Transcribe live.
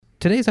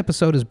Today's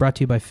episode is brought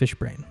to you by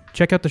FishBrain.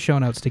 Check out the show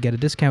notes to get a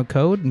discount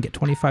code and get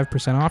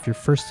 25% off your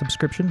first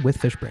subscription with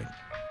FishBrain.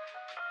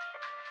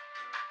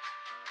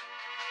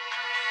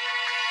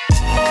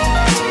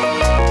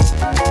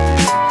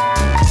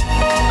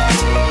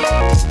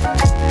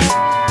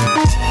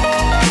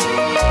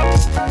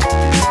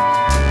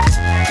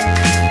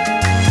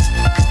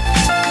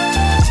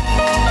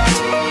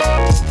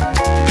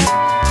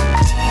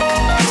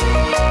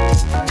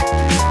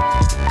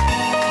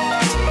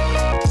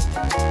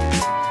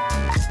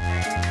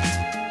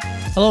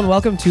 Hello and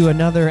welcome to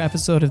another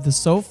episode of the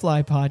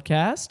SoFly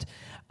podcast.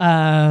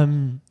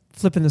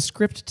 Flipping the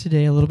script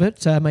today a little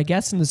bit. My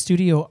guests in the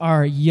studio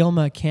are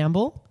Yilma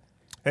Campbell.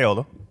 Hey,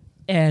 Aldo.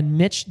 And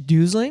Mitch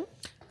Dusling.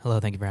 Hello,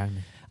 thank you for having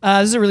me.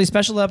 This is a really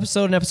special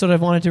episode, an episode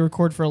I've wanted to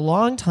record for a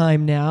long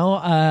time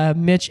now.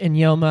 Mitch and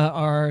Yilma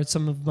are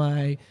some of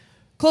my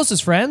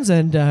closest friends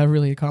and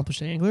really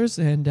accomplished anglers.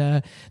 And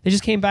they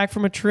just came back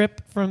from a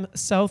trip from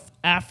South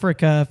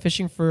Africa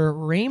fishing for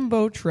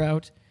rainbow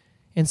trout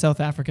in South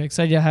Africa.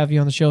 Excited to have you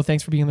on the show.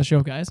 Thanks for being on the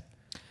show, guys.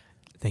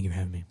 Thank you for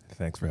having me.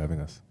 Thanks for having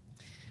us.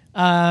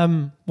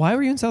 Why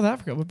were you in South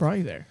Africa? What brought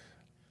you there?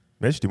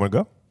 Mitch, do you want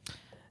to go?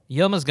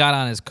 Yilma's got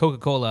on his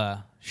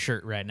Coca-Cola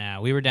shirt right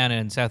now. We were down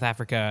in South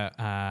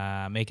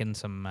Africa making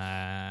some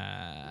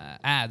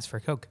ads for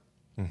Coke.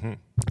 Mm-hmm.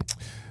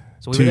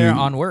 So we were there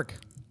on work.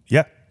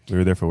 Yeah, we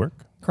were there for work.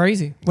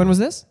 Crazy. When was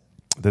this?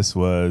 This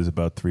was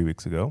about 3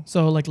 weeks ago.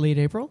 So like late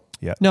April?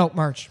 Yeah. No,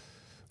 March.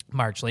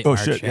 Late Oh,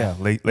 March. shit, yeah.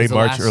 Late It was the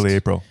March, early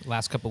April.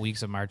 Last couple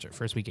weeks of March,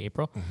 first week of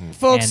April. Mm-hmm.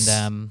 Folks,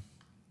 And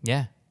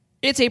yeah,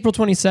 it's April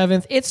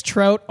 27th. It's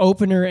trout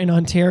opener in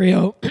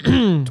Ontario.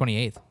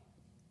 28th.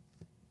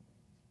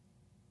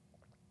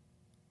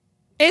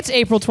 It's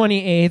April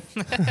 28th.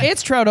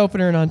 It's trout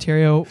opener in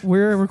Ontario.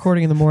 We're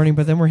recording in the morning,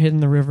 but then we're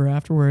hitting the river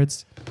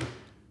afterwards.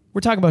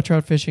 We're talking about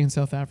trout fishing in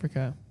South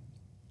Africa,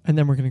 and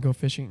then we're going to go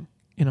fishing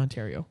in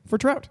Ontario for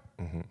trout.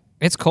 Mm-hmm.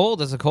 It's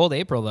cold. It's a cold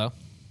April, though.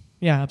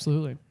 Yeah,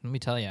 absolutely. Let me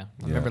tell you. I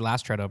remember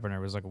last trout opener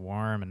was like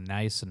warm and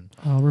nice. And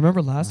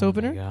Remember last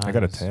opener? God, I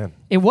got a it was- tan.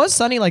 It was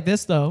sunny like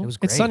this, though. It was It's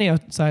great. sunny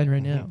outside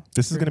right now.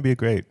 This is going to be a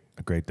great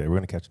day. We're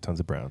going to catch tons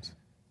of browns.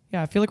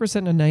 Yeah, I feel like we're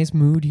setting a nice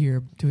mood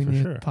here doing For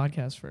the sure.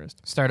 podcast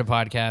first. Start a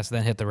podcast,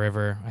 then hit the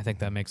river. I think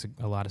that makes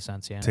a lot of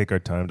sense, yeah. Take our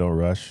time, don't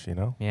rush,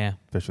 Yeah.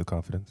 fish with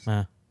confidence.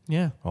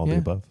 Yeah. All yeah. the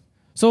above.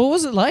 So what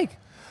was it like?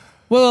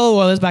 Well,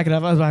 let's back it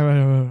up.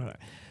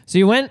 So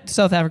you went to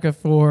South Africa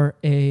for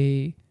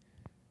a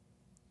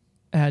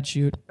ad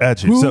shoot.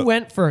 Who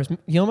went first?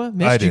 Yilma?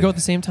 Mitch? I Did you did. go at the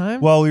same time?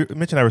 Well,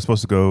 Mitch and I were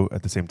supposed to go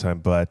at the same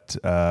time, but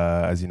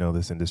as you know,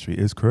 this industry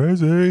is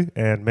crazy.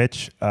 And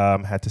Mitch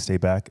had to stay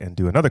back and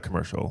do another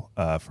commercial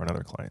for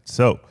another client.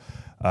 So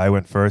I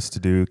went first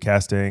to do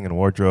casting and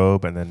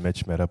wardrobe, and then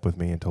Mitch met up with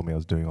me and told me I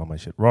was doing all my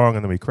shit wrong,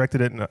 and then we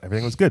corrected it, and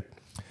everything was good.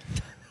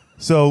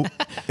 So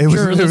it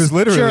was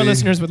literally... Sure, our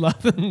listeners would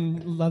love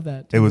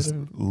that. It was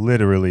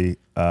literally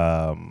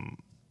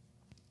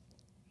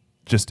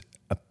just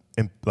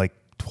like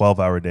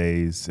 12-hour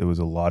days. It was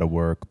a lot of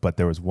work, but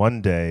there was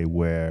one day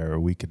where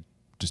we could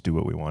just do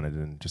what we wanted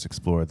and just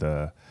explore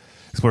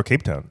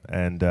Cape Town.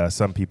 And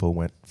some people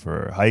went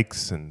for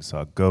hikes and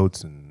saw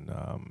goats and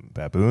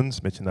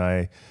baboons. Mitch and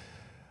I,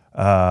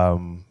 a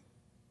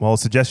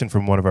suggestion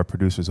from one of our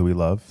producers who we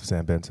love,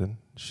 Sam Benson,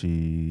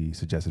 she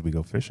suggested we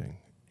go fishing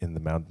in the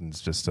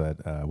mountains just at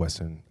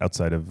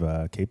outside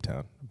of Cape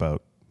Town,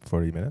 about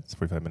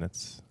 45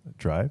 minutes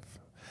drive.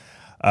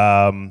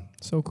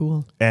 So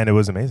cool. And it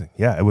was amazing.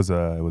 Yeah, it was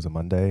a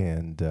Monday,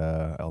 and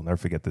I'll never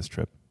forget this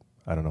trip.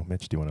 I don't know,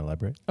 Mitch, do you want to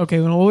elaborate? Okay,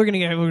 well, we're gonna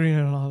get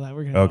on all that.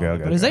 Okay.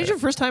 But is that your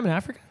first time in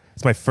Africa?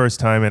 It's my first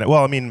time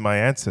my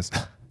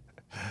ancestors.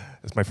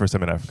 It's my first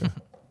time in Africa.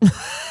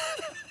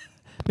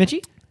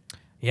 Mitchie?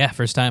 Yeah,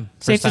 first time.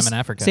 First time in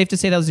Africa. Safe to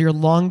say that was your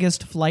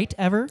longest flight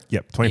ever?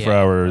 Yep, 24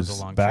 Yeah, it was hours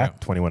a long back, trip.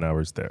 21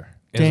 hours there.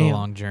 It was Damn. a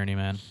long journey,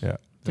 man. Yeah.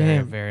 Very,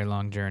 Damn. very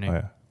long journey. Oh,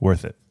 yeah.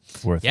 Worth it.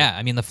 Yeah,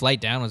 I mean, the flight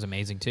down was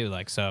amazing, too.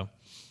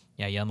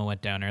 Yeah, Yelma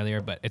went down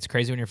earlier, but it's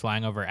crazy when you're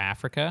flying over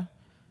Africa.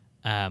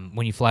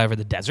 When you fly over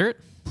the desert,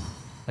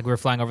 like we were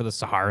flying over the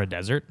Sahara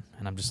Desert,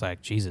 and I'm just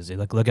like, Jesus,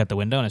 look out the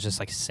window, and it's just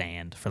like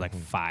sand for like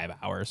 5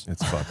 hours.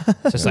 It's fun.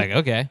 It's just like,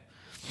 okay.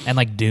 And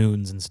like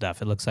dunes and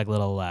stuff. It looks like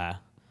little, actually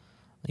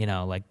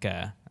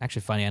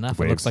funny enough, it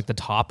Waves. looks like the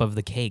top of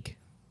the cake.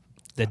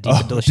 The deep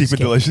and delicious Deep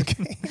and delicious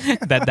cake.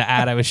 that the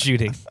ad I was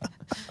shooting.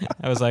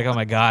 I was like, oh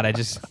my God, it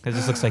just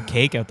looks like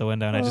cake out the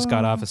window, and I just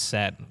got off a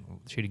set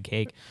shooting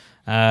cake.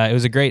 It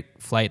was a great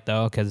flight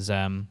though, because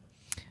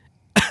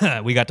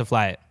we got to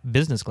fly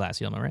business class,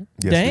 Yilma, right?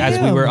 Yes, Damn. As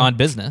we were on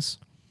business,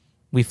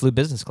 we flew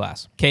business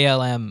class.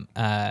 KLM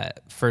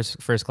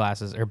first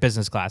classes or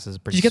business classes.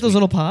 Did you get those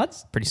little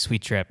pods? pretty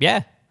sweet trip?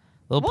 Yeah,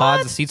 little What?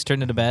 pods. The seats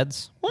turned into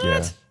beds. What?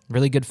 Yeah.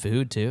 Really good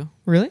food too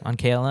Really? on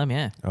KLM.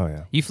 Yeah, Oh,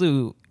 yeah. you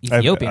flew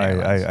Ethiopian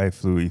Airlines. I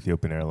flew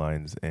Ethiopian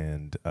Airlines,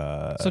 and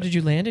So did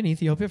you land in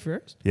Ethiopia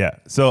first? yeah.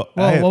 So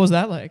Well, what was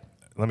that like?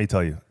 let me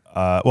tell you.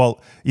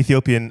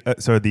 Ethiopian.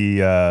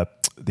 The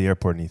the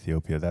airport in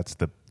Ethiopia. That's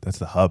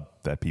the hub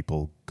that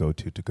people go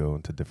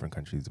into different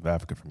countries of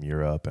Africa from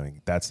Europe,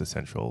 and that's the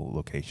central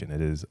location.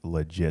 It is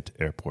legit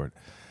airport.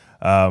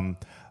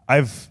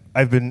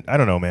 I've been, I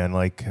don't know, man,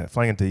 like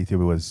flying into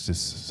Ethiopia was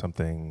just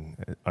something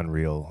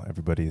unreal.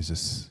 Everybody is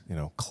just,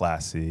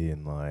 classy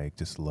and like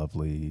just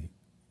lovely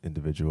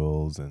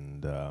individuals.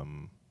 And,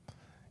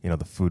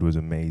 the food was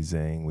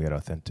amazing. We had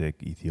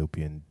authentic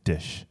Ethiopian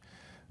dish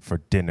for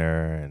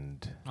dinner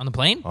and On the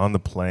plane? on the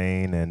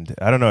plane. And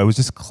I don't know, it was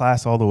just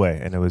class all the way.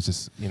 And it was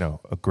just,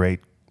 a great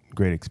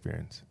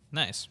experience.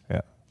 Nice.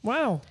 Yeah.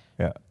 Wow.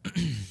 Yeah.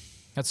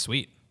 That's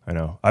sweet. I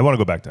know. I want to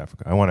go back to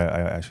Africa.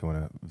 I actually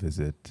want to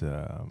visit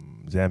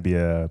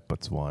Zambia,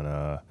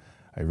 Botswana.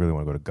 I really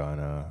want to go to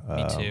Ghana.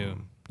 Me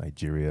too.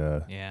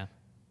 Nigeria, Yeah.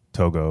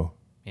 Togo.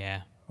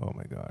 Yeah. Oh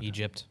my God.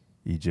 Egypt.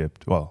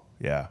 Well,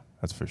 yeah,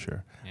 that's for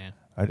sure. Yeah.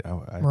 I'd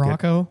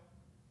Morocco.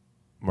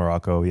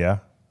 Morocco, yeah.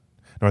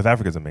 North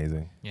Africa's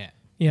amazing. Yeah.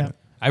 Yeah.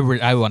 I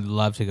would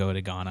love to go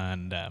to Ghana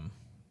and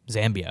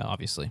Zambia,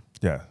 obviously.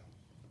 Yeah.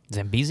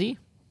 Zambezi?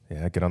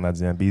 Yeah, get on that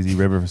Zambezi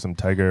River for some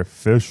tiger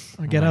fish.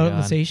 Or get my out in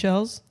the God.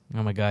 Seychelles.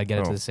 Oh my God, get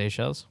it to Oh. the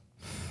Seychelles.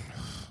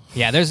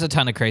 Yeah, there's a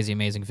ton of crazy,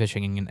 amazing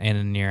fishing in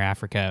and near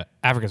Africa.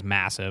 Africa's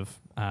massive.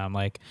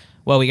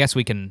 We guess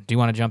we can. Do you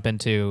want to jump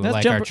into Let's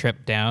our jump-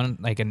 trip down,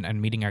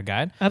 and meeting our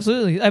guide?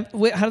 Absolutely.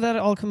 Wait, how did that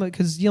all come up?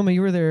 Because Yilma,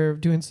 you were there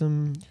doing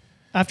some.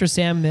 After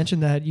Sam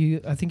mentioned that,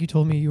 I think you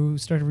told me you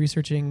started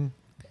researching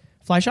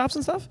fly shops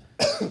and stuff.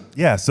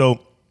 Yeah, so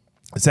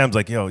Sam's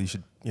like, you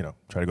should,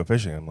 try to go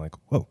fishing. I'm like,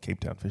 whoa, Cape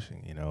Town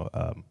fishing,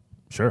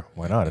 sure,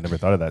 why not? I never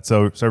thought of that.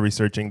 So started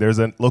researching. There's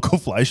a local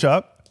fly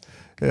shop,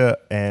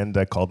 and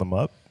I called them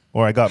up,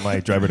 or I got my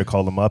driver to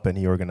call them up, and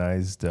he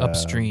organized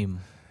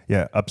Upstream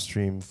Yeah,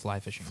 upstream fly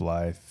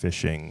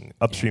fishing.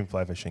 Upstream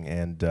fly fishing,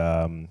 and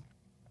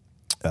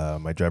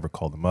my driver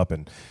called him up,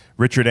 and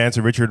Richard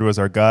answered. Richard was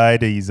our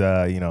guide. He's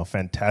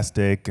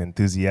fantastic,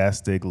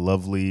 enthusiastic,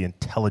 lovely,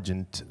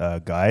 intelligent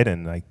guide,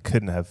 and I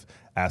couldn't have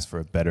asked for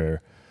a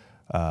better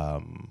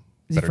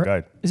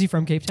guide. Is he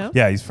from Cape Town?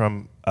 Yeah, he's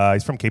from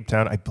Cape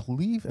Town, I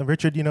believe. And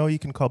Richard, you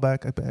can call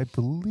back. I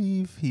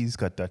believe he's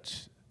got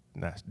Dutch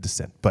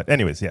descent, but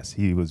anyways, yes,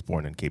 he was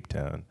born in Cape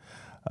Town.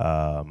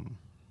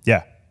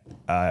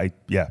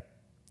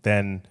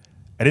 Then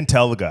I didn't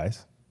tell the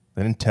guys.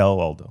 I didn't tell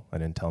Aldo. I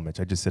didn't tell Mitch.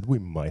 I just said, we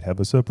might have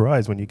a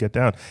surprise when you get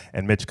down.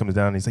 And Mitch comes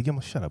down and he's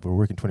like, shut up. We're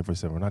working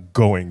 24/7. We're not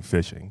going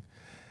fishing.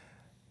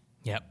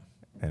 Yep.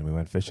 And we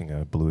went fishing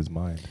and it blew his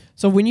mind.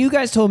 So when you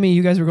guys told me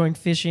you guys were going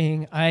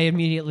fishing, I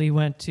immediately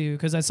went to,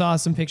 because I saw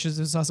some pictures,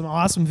 I saw some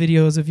awesome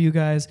videos of you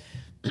guys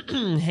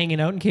hanging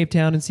out in Cape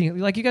Town and seeing,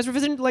 like you guys were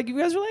visiting, like you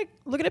guys were like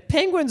looking at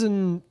penguins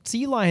and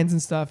sea lions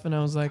and stuff, and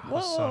I was like,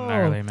 whoa, So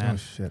gnarly, man. Oh,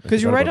 shit.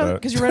 because you're right on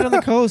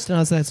the coast, and I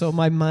was like, so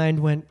my mind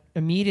went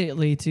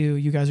immediately to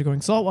you guys are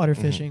going saltwater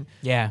fishing,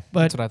 Yeah,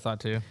 But- that's what I thought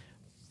too.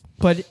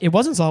 but it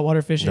wasn't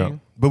saltwater fishing. No.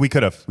 But we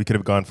could have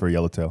gone for a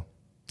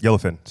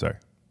yellowfin, sorry.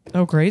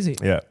 Oh, crazy!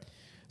 Yeah.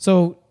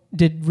 So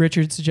did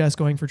Richard suggest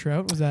going for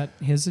trout? Was that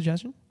his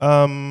suggestion?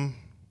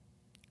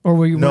 Or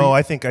were you? No,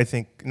 I think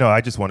no. I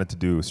just wanted to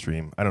do a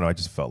stream. I don't know. I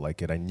just felt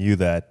like it. I knew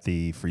that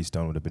the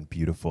freestone would have been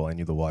beautiful. I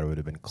knew the water would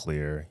have been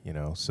clear.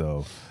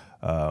 So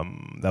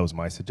that was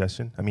my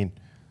suggestion. I mean,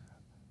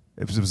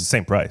 it was the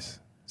same price,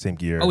 same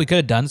gear. Oh, we could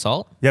have done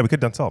salt. Yeah, we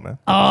could have done salt, man.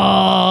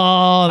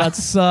 Oh, that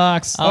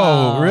sucks.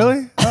 Oh,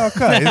 really? Oh,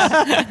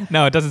 guys.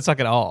 No, it doesn't suck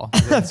at all. It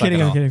doesn't I'm suck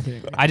kidding. at I'm all.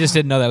 kidding. I just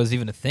didn't know that was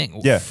even a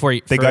thing. Yeah,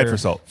 they guide for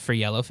salt. For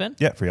yellowfin.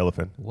 Yeah, for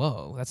yellowfin.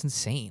 Whoa, that's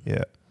insane.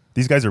 Yeah,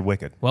 these guys are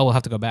wicked. Well, we'll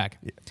have to go back.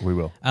 Yeah, we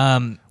will.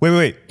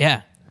 Wait.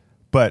 Yeah.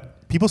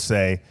 But people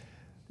say,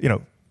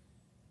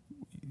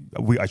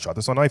 I shot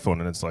this on iPhone,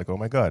 and it's like, oh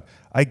my God.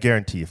 I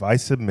guarantee if I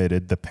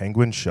submitted the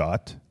penguin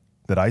shot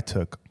that I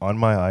took on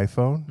my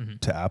iPhone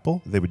to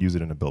Apple, they would use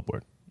it in a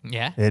billboard.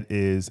 Yeah. It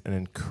is an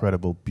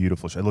incredible,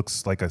 beautiful shot. It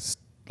looks like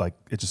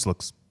it just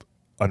looks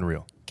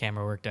unreal.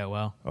 Camera worked out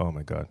well. Oh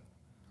my God.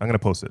 I'm going to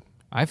post it.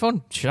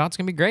 iPhone shots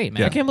can be great,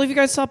 man. I can't believe you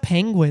guys saw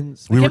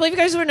penguins. I We can't were- believe you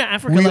guys were in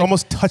Africa. We like,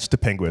 almost touched a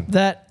penguin.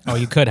 that. Oh,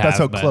 you could have, That's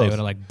how but close. they would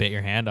have like bit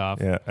your hand off.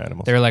 Yeah,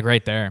 animals. They were like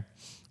right there.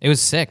 It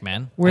was sick,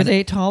 man. Were And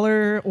they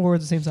taller or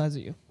the same size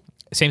as you?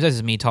 same size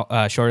as me,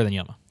 shorter than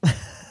Yoma?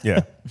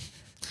 Yeah.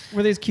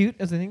 Were they as cute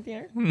as they think they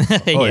are?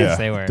 Yes, Oh, yeah.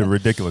 they were. They're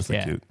ridiculously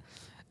Yeah. cute.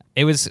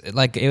 It was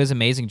an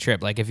amazing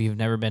trip. Like if you've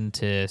never been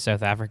to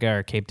South Africa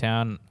or Cape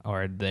Town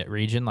or the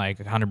region, like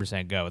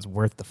 100% go. It's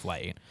worth the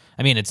flight.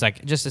 I mean, it's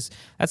like that's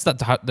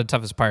the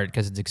toughest part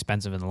because it's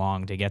expensive and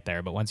long to get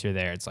there. But once you're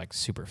there, it's like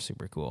super,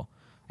 super cool.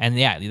 And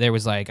yeah, there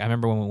was like, I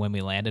remember when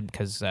we landed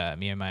because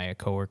me and my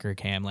coworker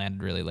Cam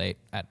landed really late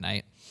at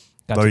night.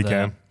 Love you,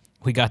 Cam.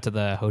 We got to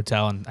the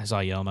hotel and I saw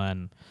Yoma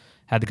and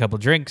had a couple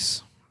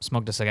drinks,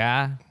 smoked a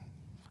cigar,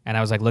 and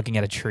I was like looking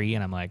at a tree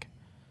and I'm like,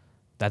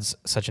 that's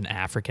such an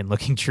African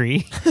looking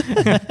tree.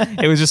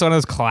 It was just one of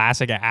those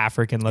classic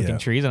African looking Yeah.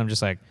 trees. And I'm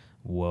just like,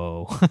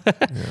 whoa.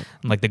 I'm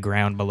like the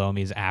ground below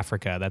me is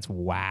Africa. That's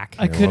whack.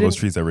 I One of couldn't- those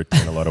trees that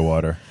retain a lot of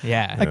water.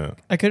 yeah. Yeah.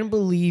 I couldn't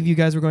believe you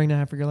guys were going to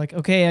Africa. Like,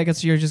 okay, I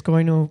guess you're just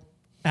going to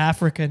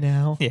Africa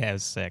now. Yeah, it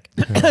was sick.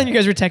 And you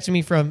guys were texting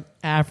me from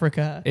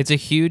Africa. It's a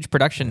huge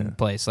production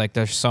place. Like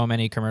there's so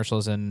many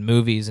commercials and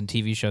movies and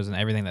TV shows and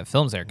everything that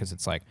films there because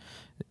it's like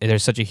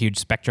there's such a huge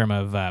spectrum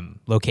of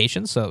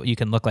locations, so you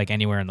can look like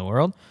anywhere in the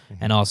world,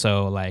 and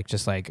also like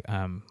just like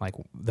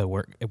the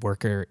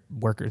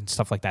worker and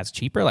stuff like that's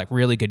cheaper. Like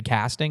really good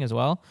casting as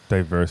well.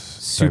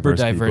 Super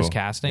diverse people.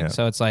 casting. Yeah.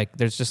 So it's like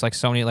there's just like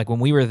so many. Like when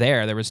we were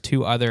there was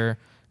 2 other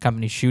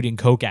companies shooting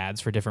Coke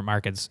ads for different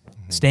markets,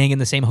 staying in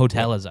the same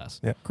hotel as us.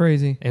 Yeah.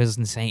 Crazy. It was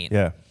insane.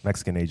 Yeah,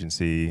 Mexican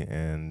agency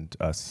and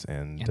us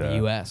and In the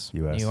U.S.,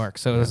 US. New York.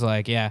 So it was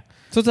like,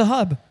 So it's a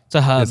hub. it's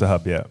a hub. It's a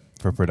hub, yeah,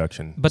 for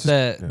production. But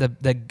Just-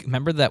 the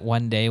remember that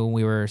one day when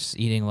we were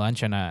eating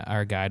lunch and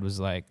our guide was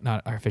like,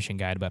 not our fishing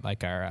guide, but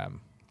like our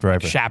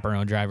driver.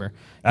 chaperone driver. He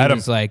Adam.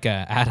 was like,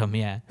 Adam,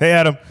 yeah. Hey,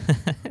 Adam.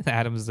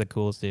 Adam's the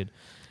coolest dude.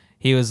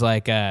 He was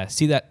like,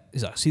 see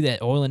that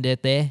island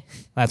out there?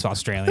 That's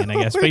Australian,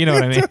 I guess, but you know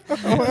what I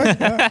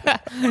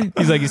mean.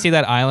 He's like, you see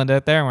that island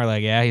out there? And we're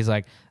like, yeah. He's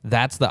like,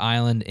 that's the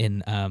island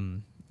in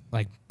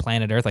like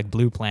planet Earth, like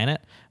Blue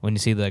Planet. When you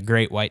see the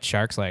great white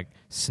sharks like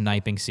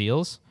sniping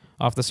seals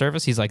off the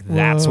surface, he's like,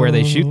 that's where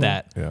they shoot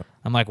that. Yeah.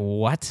 I'm like,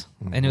 what?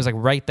 And it was like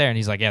right there. And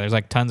he's like, yeah, there's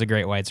like tons of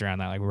great whites around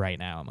that, like right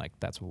now. I'm like,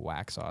 that's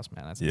whack sauce,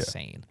 man. That's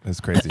insane. It's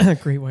crazy.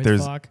 Great white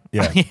There's fuck.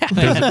 yeah.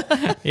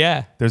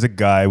 Yeah. There's a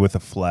guy with a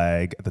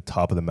flag at the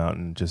top of the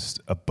mountain, just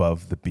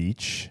above the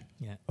beach.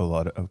 Yeah.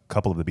 A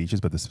couple of the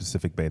beaches, but the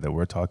specific bay that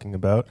we're talking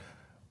about,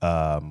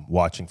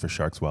 watching for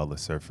sharks while the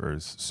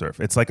surfers surf.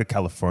 It's like a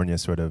California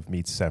sort of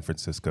meets San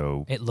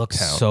Francisco. It looks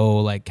town. so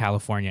like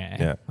California.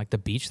 Yeah. Like the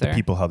beach The there.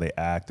 people, how they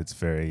act. It's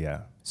very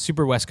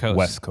Super West Coast.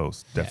 West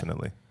Coast,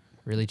 definitely.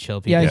 Really chill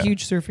people. Yeah, Yeah. a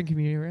huge surfing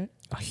community, right?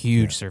 A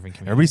huge surfing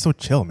community. Everybody's so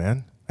chill,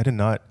 man. I did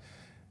not.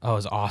 Oh, it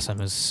was awesome.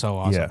 It was so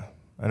awesome. Yeah,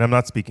 and I'm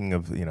not speaking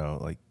of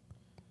like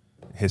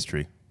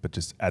history, but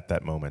just at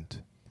that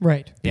moment.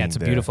 Right. Yeah, being it's a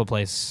there. beautiful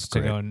place to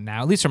Great. go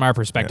now. At least from our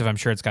perspective, Yeah. I'm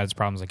sure it's got its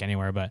problems like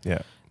anywhere. But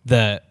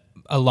Yeah.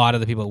 a lot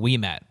of the people we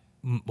met,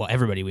 well,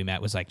 everybody we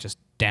met was like just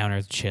down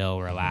earth,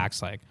 chill,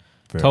 relax, like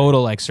Very.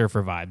 total like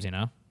surfer vibes. You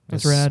know,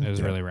 That's It was- rad. It was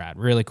Yeah. really rad.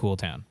 Really cool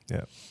town.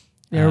 Yeah.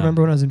 Yeah, I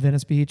remember when I was in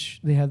Venice Beach,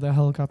 they had the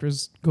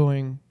helicopters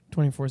going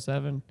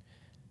 24/7.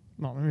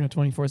 Well, maybe not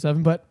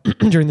 24/7, but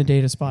during the day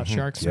to spot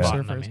sharks or Yeah.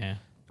 surfers. Yeah.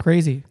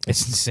 Crazy.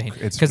 It's insane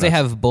It's because they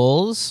nuts. have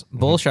bulls.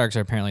 Bull sharks are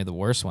apparently the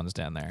worst ones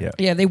down there. Yeah.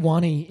 Yeah, they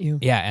want to eat you.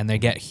 Yeah, and they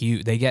get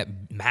huge. They get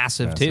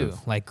massive too.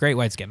 Massive. Like great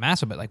whites get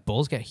massive, but like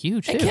bulls get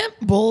huge too. And can't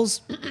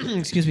bulls,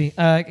 excuse me,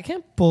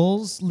 can't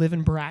bulls live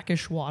in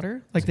brackish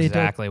water? Like they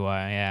Exactly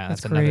why. Yeah, don't.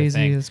 That's that's another crazy.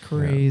 thing. It's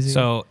crazy.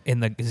 So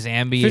in the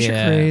Zambia, fish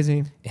are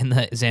crazy. in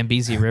the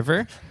Zambezi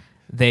River,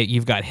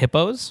 you've got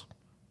hippos,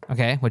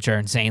 okay, which are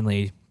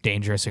insanely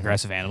dangerous,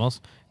 aggressive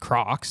animals.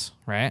 Crocs,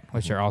 right,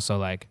 which are also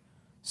like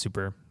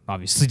super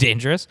obviously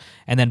dangerous.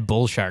 And then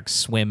bull sharks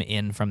swim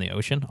in from the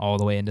ocean all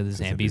the way into the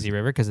Zambezi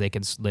River because they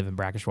can live in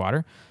brackish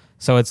water.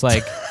 So it's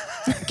like,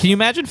 can you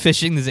imagine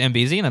fishing the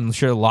Zambezi? And I'm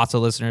sure lots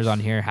of listeners on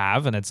here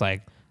have. And it's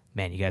like,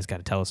 man, you guys got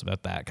to tell us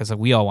about that because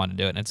we all want to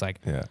do it. And it's like,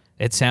 Yeah.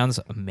 it sounds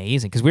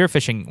amazing because we were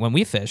fishing when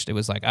we fished. It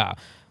was like,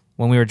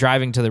 when we were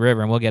driving to the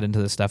river, and we'll get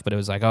into this stuff, but it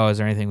was like, oh, is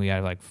there anything we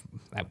gotta like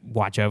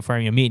watch out for?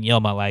 Me and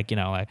Yilma, like,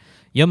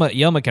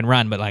 Yilma can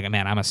run, but like,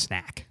 man, I'm a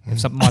snack. If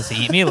something wants to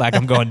eat me, like,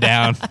 I'm going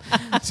down.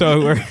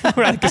 So we're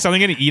like, is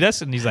something gonna eat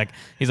us? And he's like,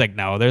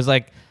 no, there's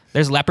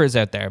leopards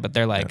out there, but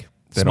they're like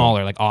They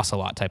smaller, like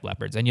ocelot type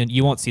leopards, and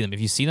you won't see them. If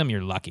you see them,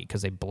 you're lucky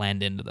because they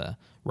blend into the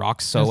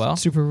rocks so well.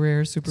 Super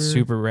rare,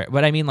 super Rare.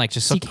 But I mean, like,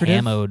 just so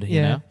secretive. camoed, you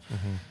Yeah.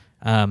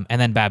 know? And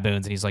then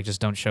baboons, and he's like,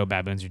 just don't show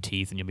baboons your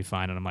teeth and you'll be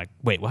fine. And I'm like,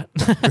 wait, what?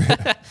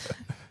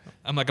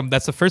 I'm like,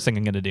 that's the first thing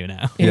I'm going to do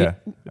now. Yeah.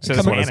 So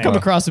come, that's come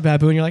across a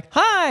baboon, you're like,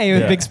 hi, with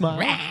Yeah. a big smile.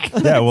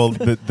 Yeah, well,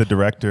 the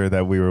director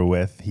that we were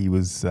with, he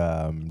was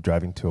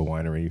driving to a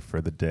winery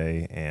for the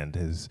day, and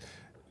his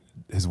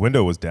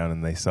window was down,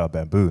 and they saw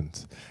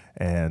baboons.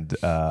 And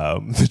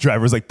the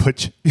driver was like,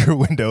 "Put your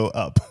window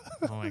up,"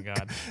 Oh my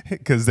God.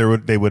 because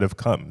they would have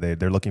come.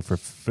 They're looking for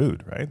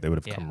food, right? They would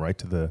have Yeah. come right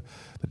to the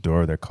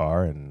door of their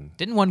car, and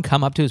Didn't one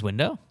come up to his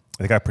window?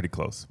 they got pretty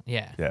close.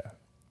 Yeah. Yeah,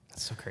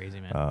 That's so crazy,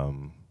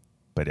 man.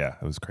 but yeah,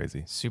 it was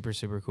crazy. Super,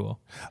 super cool.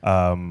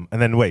 And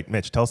then wait,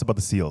 Mitch, tell us about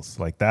the seals.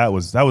 Like that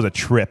was a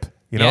trip.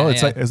 You know,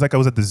 Yeah, it's like I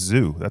was at the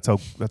zoo. That's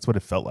what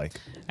it felt like.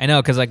 I know,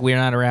 because like we're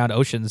not around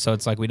oceans, so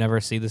it's like we never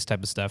see this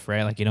type of stuff,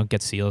 right? Like you don't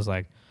get seals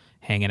like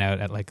hanging out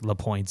at like La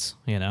Pointes,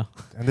 you know?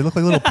 And they look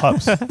like little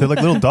pups. They're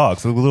like little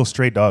dogs. They're little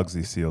stray dogs,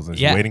 these seals. And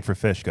Yeah. waiting for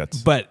fish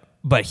guts.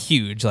 But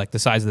huge, like the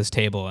size of this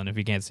table. And if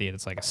you can't see it,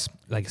 it's like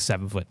a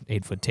 7 foot,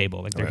 8 foot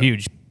table. Like they're Okay.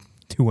 huge,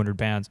 200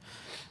 pounds.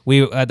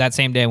 We that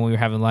same day when we were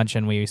having lunch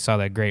and we saw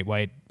that Great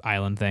White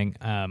Island thing,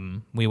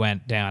 we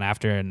went down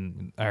after,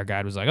 and our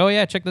guide was like, "Oh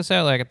yeah, check this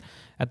out! Like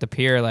at the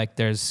pier, like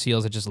there's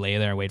seals that just lay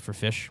there and wait for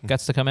fish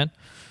guts to come in."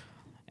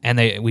 And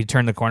we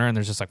turned the corner and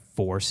there's just like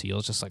 4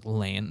 seals just like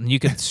laying. And you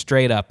could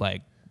straight up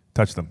like,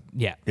 Touch them.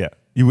 yeah, Yeah.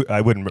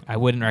 I wouldn't I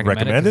wouldn't recommend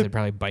it recommend because it. they'd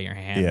probably bite your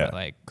hand. Yeah. But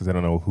like, Because I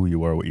don't know who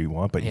you are, what you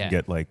want, but you Yeah. can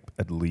get like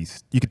at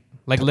least you could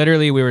Like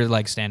literally, we were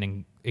like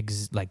standing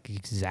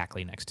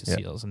exactly next to Yeah.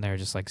 seals, and they were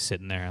just like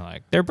sitting there,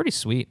 like they're pretty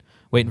sweet,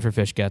 waiting for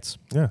fish gets.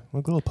 Yeah,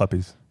 like little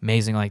puppies.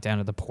 Amazing, like down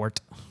at the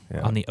port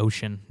Yeah. on the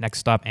ocean. Next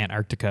stop,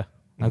 Antarctica.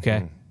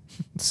 Okay, Mhm.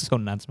 it's so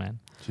nuts, man.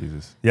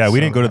 Jesus. Yeah, we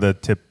So didn't go to rad. the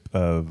tip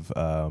of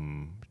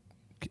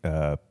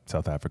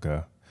South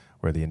Africa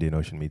where the Indian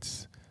Ocean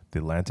meets the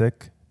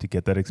Atlantic to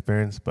get that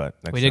experience, but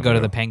next We did time go to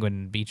we the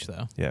Penguin Beach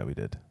though, Yeah, we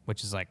did.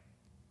 which is like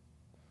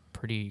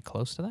pretty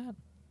close to that.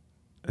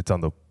 It's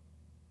on the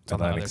It's on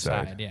the Atlantic other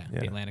side. side, yeah, Yeah.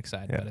 the Atlantic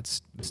side, Yeah. but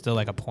it's still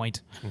like a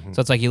point. Mhm. So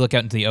it's like you look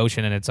out into the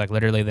ocean, and it's like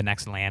literally the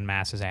next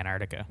landmass is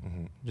Antarctica.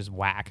 Mhm. Just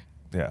whack.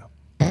 Yeah.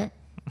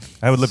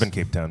 I would live in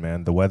Cape Town,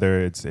 man. The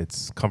weather,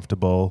 it's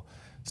comfortable.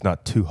 It's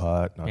not too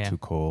hot, not Yeah. too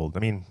cold. I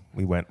mean,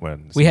 we went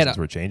when We had seasons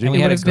were changing. And we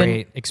It had a would've been-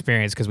 great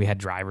experience because we had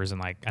drivers and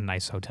like a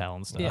nice hotel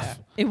and stuff. Yeah.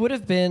 It would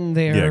have been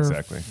their Yeah,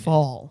 exactly.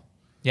 fall.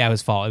 Yeah, it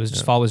was fall. It was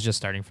just Yeah. fall was just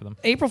starting for them.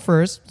 April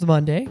 1st, the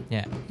Monday.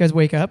 Yeah, You guys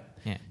wake up.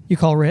 yeah. You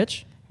call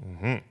Rich.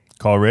 Mhm.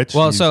 Call Rich.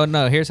 Well, He's- so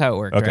no, here's how it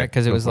worked, Okay, right?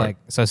 Because it go was for it. like,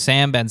 so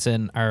Sam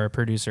Benson, our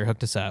producer,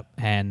 hooked us up,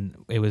 and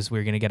we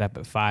were gonna get up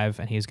at 5,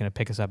 and he was gonna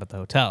pick us up at the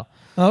hotel.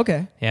 Oh,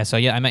 okay. Yeah, so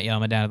yeah, I met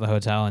Yoma down at the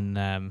hotel, and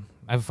I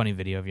have a funny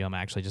video of Yoma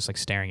actually just like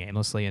staring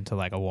aimlessly into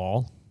like a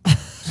wall,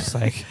 just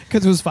like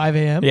Because it was 5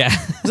 a.m. yeah,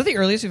 Is that the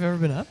earliest you've ever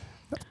been up?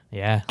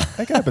 yeah.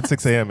 I get up at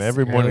 6 a.m.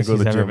 every morning to Earliest go to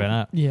he's the ever gym. been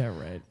up. Yeah,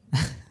 right.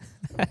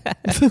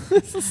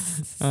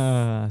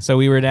 So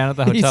we were down at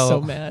the He's hotel.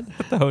 so mad.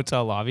 At the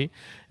hotel lobby,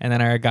 and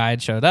then our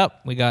guide showed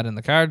up. We got in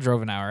the car,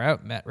 drove an hour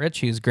out, met Rich.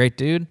 He was a great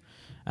dude,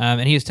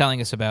 and he was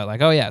telling us about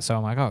like, oh yeah, so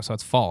I'm like, oh, so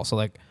it's fall. So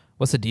like,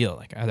 what's the deal?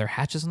 Like, are there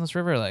hatches in this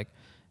river? Like,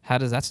 how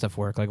does that stuff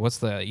work? Like, what's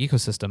the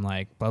ecosystem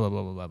like? Blah blah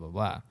blah blah blah blah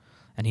blah.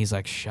 And he's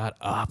like, shut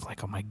up!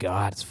 Like, oh my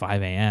god, it's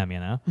 5 a.m. You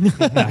know?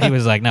 No, he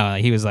was like, no,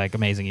 he was like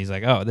amazing. He's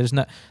like, oh, there's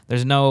no,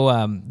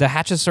 the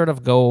hatches sort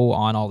of go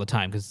on all the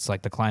time because it's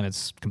like the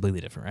climate's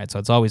completely different, right? So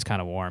it's always kind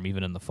of warm,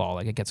 even in the fall.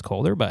 Like it gets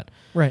colder, but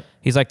Right.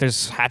 he's like,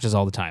 there's hatches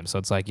all the time. So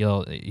it's like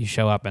you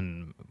show up,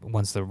 and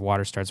once the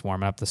water starts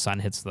warming up, the sun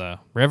hits the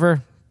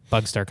river,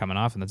 bugs start coming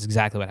off, and that's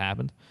exactly what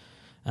happened.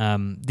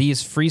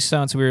 These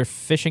freestone, so we were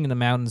fishing in the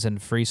mountains in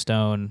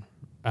freestone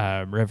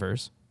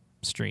rivers,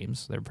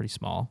 streams. They were pretty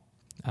small.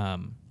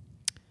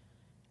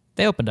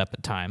 They opened up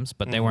at times,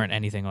 but they weren't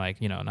anything like,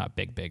 not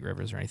big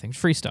rivers or anything.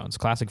 Freestones,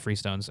 classic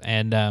freestones.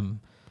 And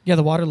Yeah,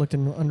 the water looked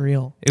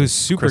unreal. it was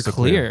super Crystal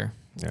clear.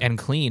 Yeah. And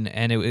clean,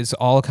 and it was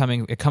all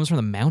it comes from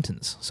the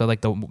mountains. So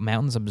like the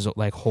mountains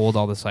hold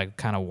all this like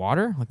kind of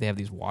water, like they have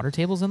these water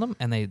tables in them,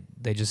 and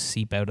they just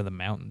seep out of the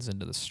mountains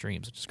into the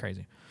streams, which is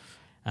crazy.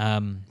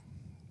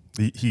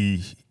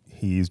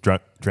 He's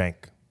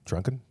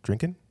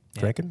drinking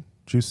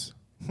juice.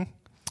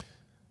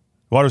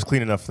 Water's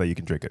clean enough that you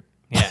can drink it.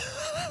 Yeah,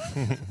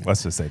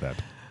 Let's just say that.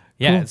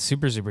 yeah, Cool. it's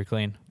super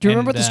clean. Do you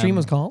remember what the And, stream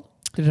was called?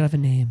 Did it have a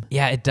name?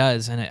 Yeah, it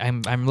does,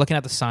 and I'm looking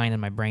at the sign in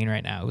my brain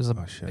right now. It was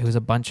shit. it was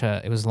a bunch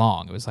of, it was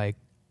long. It was like,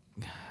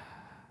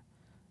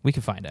 we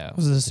could find out.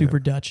 Was it a super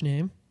Dutch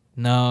name?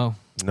 No,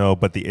 No,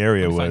 but the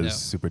area We'll find was out.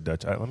 super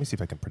Dutch. Let me see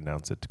if I can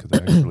pronounce it because I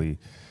actually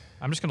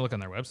I'm just gonna look on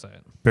their website.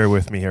 bear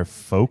with me here,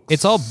 folks.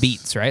 It's all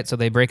beats, right? So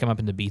they break them up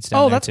into beats down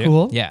Oh, there that's too.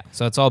 cool. Yeah,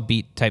 so it's all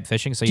beat type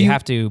fishing. So Do you you-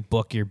 have to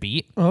book your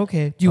beat. Oh,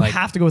 okay. Do you Like-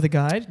 have to go with a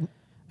guide?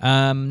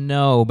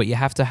 No, but you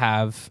have to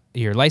have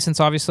your license,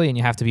 obviously, and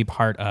you have to be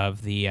part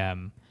of the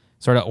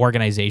sort of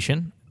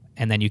organization,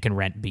 and then you can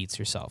rent beats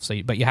yourself.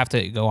 So, but you have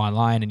to go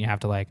online and you have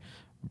to like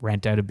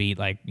rent out a beat,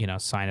 like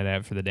sign it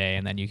out for the day,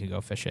 and then you can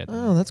go fish it.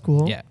 Oh, that's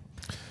cool. Yeah,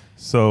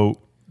 So,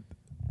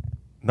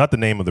 not the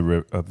name of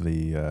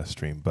the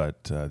stream,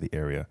 but the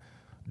area,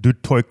 Du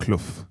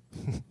Toykloof,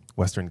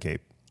 Western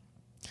Cape.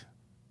 is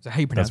that how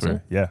you pronounce That's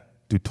it? where, yeah,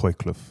 Du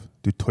Toykloof,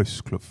 Du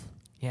Toykloof.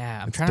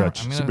 Yeah, I'm It's trying Dutch,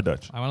 to. I'm gonna, super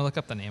Dutch. I want to look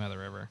up the name of the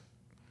river.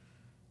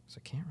 So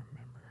I can't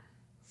remember.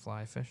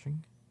 Fly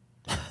fishing.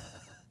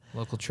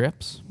 Local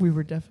trips. We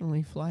were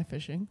definitely fly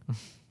fishing.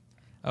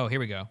 Oh, here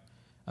we go.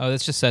 Oh,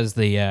 this just says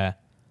the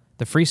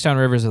Freestone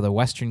Rivers of the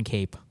Western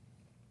Cape.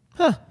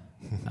 Huh.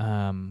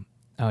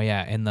 Oh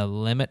yeah, in the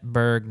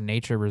Limetberg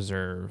Nature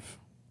Reserve.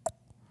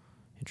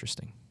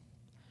 Interesting.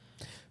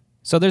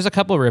 So there's a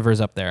couple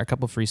rivers up there, a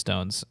couple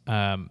freestones,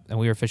 and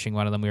we were fishing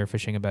one of them. We were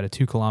fishing about a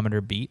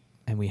 2-kilometer beat,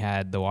 and we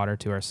had the water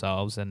to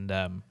ourselves. And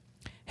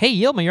hey,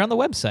 Yilma, you're on the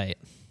website.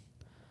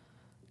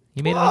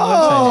 You made it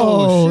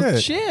on the website. Oh,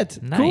 shit.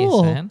 shit. Nice,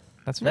 Cool. man.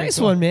 That's very Nice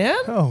cool. one, man.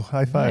 Oh,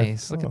 high five.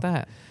 Nice. Look Oh. at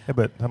that. Yeah,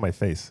 but not my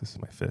face. This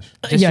is my fish.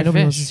 Just Yeah, your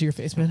nobody wants to fish. see your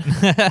face, man.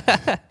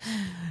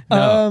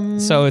 No.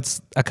 So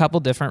it's a couple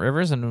different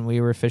rivers, and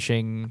we were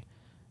fishing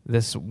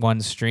this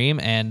one stream,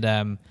 and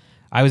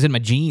I was in my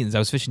jeans. I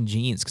was fishing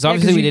jeans because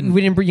obviously we didn't.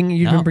 We didn't bring.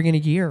 You No. didn't bring any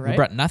gear, right? We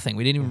brought nothing.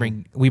 We didn't even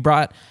bring. We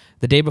brought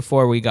the day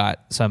before. We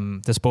got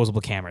some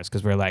disposable cameras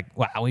because we were like,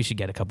 wow, we should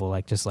get a couple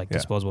Yeah.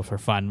 disposable for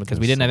fun because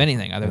we Just didn't have so-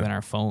 anything other yeah. than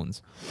our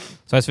phones.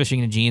 So I was fishing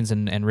in jeans,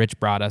 and Rich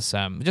brought us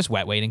just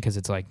wet wading because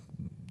it's like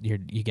you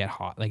get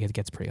hot, like it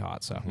gets pretty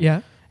hot. So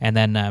Yeah. and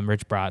then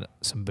Rich brought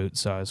some boots,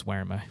 so I was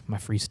wearing my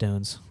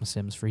Freestones, my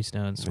Sims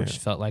Freestones, which Yeah.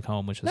 felt like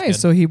home, which was Nice.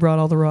 good. So he brought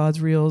all the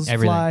rods, reels,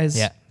 Everything. flies.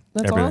 Yeah.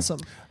 That's everything. awesome.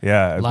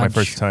 Yeah, it was my Lunch,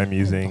 first time the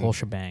using. whole It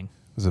shebang.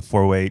 was a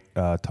 4-weight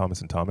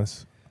Thomas and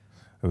Thomas.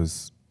 It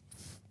was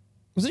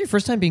Was it your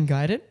first time being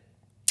guided?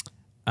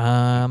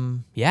 Yeah.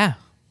 Yeah?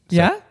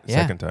 Yeah.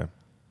 second time.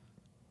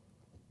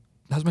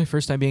 That was my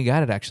first time being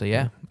guided, actually.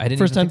 Yeah. I didn't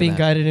First even time think being of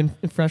that. guided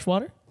in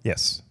freshwater?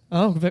 Yes.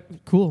 Oh,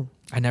 cool.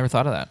 I never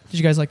thought of that. Did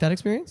you guys like that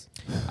experience?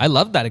 I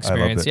loved that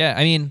experience. it. Yeah.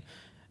 I mean,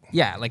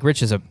 yeah, like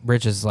Rich was a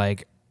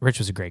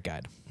great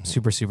guide.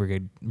 Super, super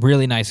good.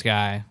 Really nice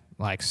guy.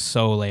 Like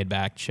so laid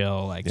back,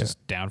 chill, like Yeah.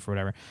 just down for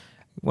whatever.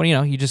 Well,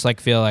 you just like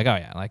feel like, oh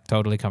yeah, like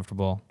totally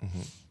comfortable.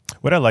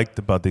 What I liked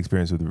about the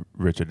experience with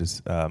Richard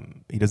is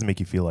he doesn't make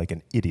you feel like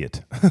an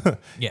idiot.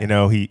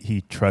 Yeah.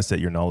 He trusts that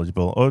you're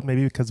knowledgeable. Oh,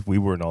 maybe because we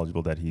were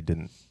knowledgeable that he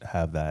didn't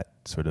have that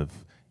sort of,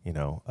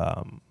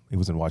 he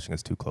wasn't watching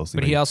us too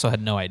closely. But he also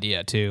had no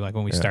idea too, like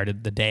when we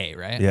started the day,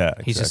 right? Yeah,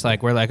 He's just exactly.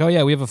 like, we're like, oh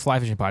yeah, we have a fly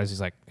fishing pod. He's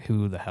like,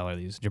 who the hell are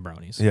these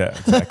jabronis? Yeah,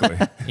 exactly.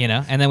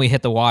 And then we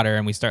hit the water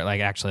and we start like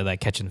actually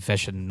like catching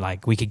fish and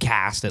like we could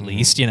cast at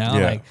least, Yeah.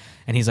 like,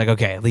 and he's like,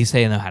 okay, at least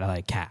they know how to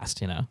like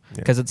cast, Yeah.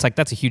 because it's like,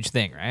 that's a huge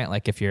thing, right?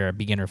 Like if you're a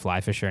beginner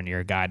fly fisher and you're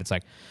a guide, it's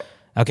like,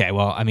 okay,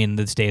 well, I mean,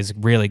 this day is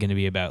really going to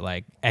be about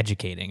like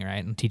educating,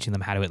 right? And teaching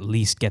them how to at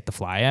least get the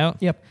fly out.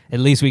 Yep. At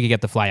least we could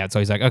get the fly out. So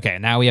he's like, okay,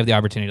 now we have the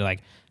opportunity to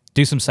like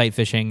do some sight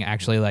fishing,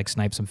 actually like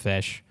snipe some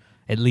fish.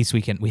 At least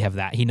we have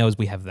that. He knows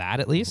we have that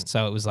at least.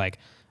 So it was like,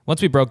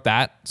 once we broke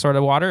that sort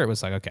of water, it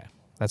was like, okay,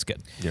 that's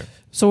good. Yeah.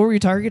 So what were you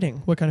targeting?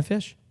 What kind of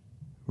fish?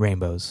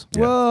 Rainbows.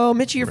 Yeah. Whoa,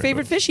 Mitchie, your Rainbows.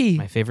 favorite fishy.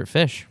 My favorite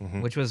fish,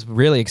 which was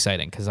really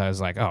exciting because I was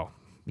like, oh,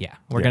 yeah,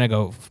 we're Yeah.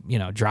 going to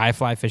go, dry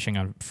fly fishing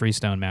on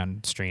Freestone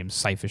Mountain streams,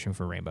 sight fishing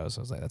for rainbows.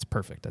 I was like, that's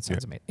perfect. That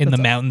sounds amazing. In the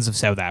mountains of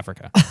South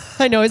Africa.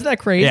 I know, isn't that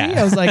crazy? Yeah.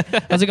 I was like,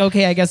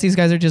 okay, I guess these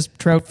guys are just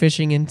trout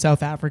fishing in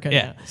South Africa.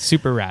 Yeah,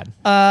 super rad.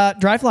 Now.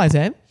 Dry flies,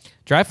 eh?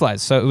 Dry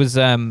flies. So it was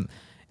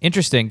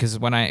interesting because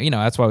when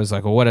that's why I was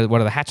like, well, what are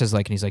the hatches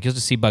like? And he's like, you'll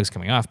just see bugs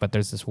coming off. But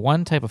there's this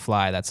one type of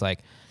fly that's like,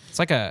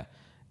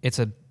 it's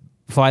a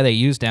fly they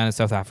use down in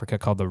South Africa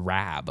called the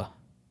rab,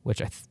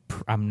 which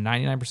I'm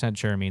 99%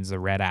 sure means the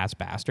red ass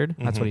bastard.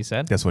 That's what he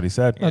said. That's what he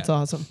said. That's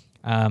awesome.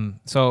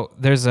 So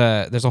there's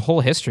a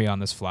whole history on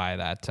this fly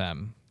that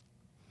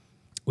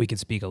we could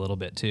speak a little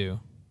bit to.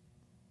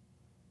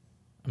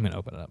 I'm gonna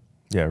open it up.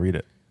 Yeah, read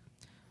it.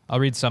 I'll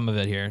read some of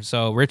it here.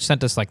 So Rich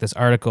sent us like this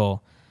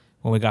article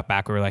when we got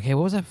back. We were like, hey,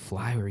 what was that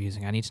fly we were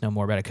using? I need to know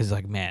more about it because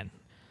like, man.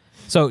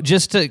 So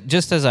just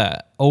as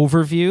a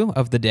overview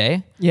of the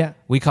day, Yeah.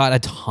 we caught a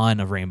ton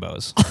of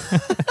rainbows.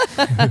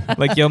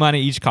 Like Yomani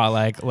each caught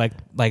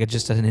like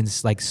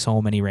just like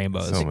so many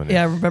rainbows. So many.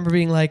 Yeah, I remember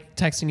being like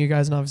texting you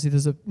guys, and obviously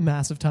there's a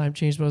massive time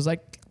change, but I was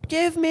like,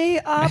 give me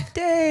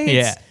updates.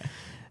 Yeah.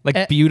 Like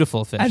And-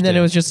 beautiful fish. And then too.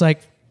 it was just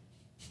like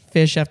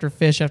fish after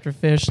fish after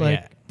fish, like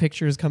Yeah.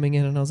 pictures coming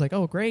in, and I was like,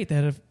 oh, great. They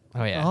had an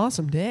Oh yeah.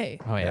 awesome day.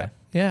 Oh yeah. Yeah.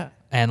 Yeah.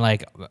 And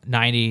like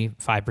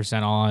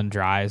 95% all on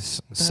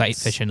dries, sight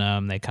That's- fishing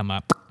them. They come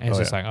up. And it's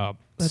Oh, just yeah. like, oh,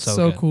 That's so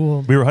so good.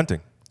 cool. We were hunting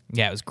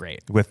Yeah, it was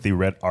great. with the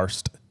red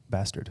arsed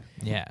bastard.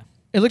 Yeah.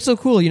 It looked so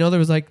cool. There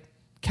was like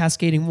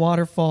cascading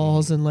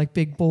waterfalls and like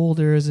big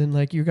boulders, and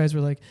like you guys were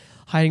like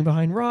hiding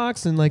behind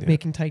rocks and like Yeah.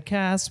 making tight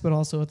casts, but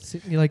also at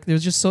like there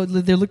was just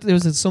there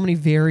was so many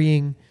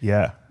varying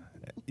Yeah.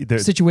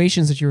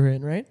 situations that you were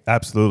in, right?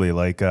 Absolutely.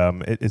 Like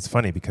it's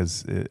funny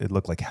because it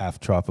looked like half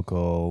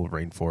tropical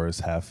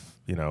rainforest, half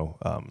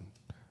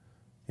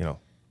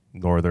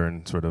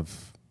northern sort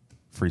of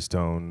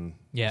freestone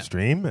Yeah.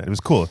 stream. It was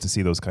cool to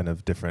see those kind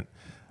of different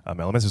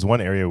elements. There's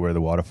one area where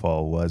the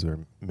waterfall was, where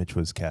Mitch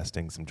was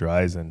casting some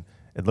dries, and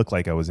it looked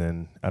like I was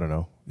in, I don't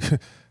know,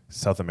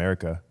 South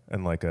America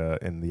and like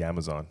in the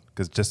Amazon,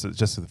 because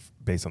just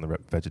based on the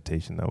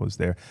vegetation that was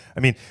there. I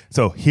mean,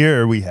 so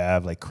here we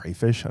have like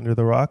crayfish under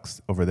the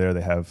rocks. Over there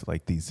they have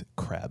like these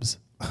crabs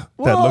that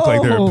look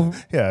like Whoa.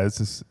 they're yeah. It's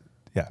just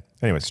yeah.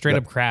 Anyway, Straight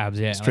up crabs.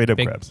 Yeah. Straight like up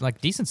big, crabs.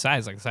 Like decent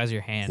size, like the size of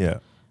your hand. Yeah.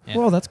 Yeah.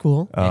 Well, that's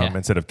cool. Yeah.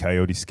 Instead of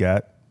coyote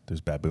scat,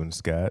 there's baboon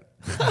scat.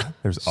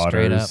 There's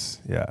Straight otters.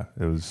 Yeah,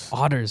 it was.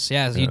 Otters.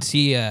 Yeah. So you'd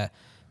see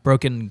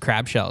broken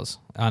crab shells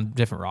on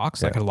different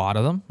rocks, like Yeah. a lot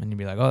of them. And you'd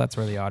be like, oh, that's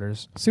where the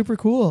otters. Super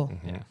cool.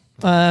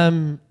 Yeah.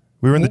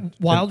 We were in the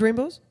Wild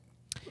rainbows.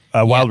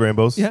 wild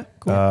rainbows. Yeah,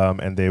 cool.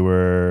 And they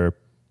were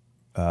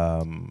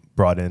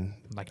brought in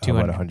Like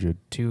about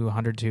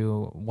 200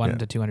 to 1 Yeah.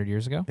 to 200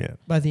 years ago. Yeah,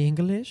 By the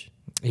English.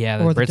 Yeah.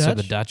 The Or the Brits or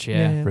the Dutch? Dutch. Yeah,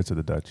 Yeah. yeah. Brits of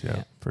the Dutch. Yeah,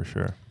 Yeah. for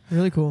sure.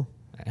 Really cool.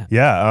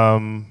 Yeah.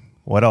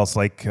 What else?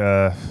 Like,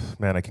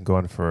 man, I can go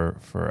on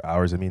for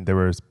hours. I mean, there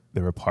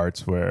were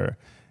parts where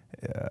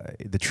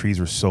the trees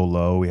were so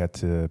low we had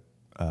to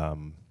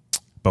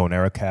bow and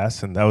arrow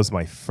cast, and that was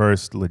my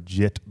first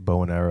legit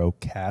bow and arrow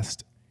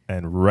cast.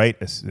 And right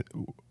as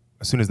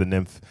soon as the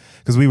nymph,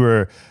 because we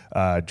were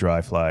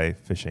dry fly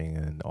fishing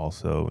and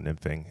also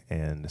nymphing,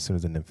 and as soon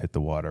as the nymph hit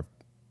the water,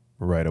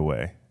 right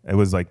away, it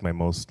was like my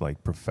most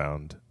like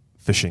profound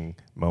fishing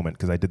moment,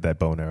 because I did that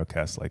bow and arrow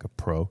cast like a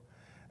pro.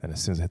 And as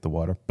soon as I hit the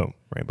water, boom,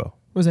 rainbow.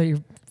 Was that your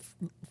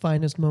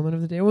finest moment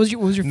of the day? What was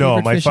your No,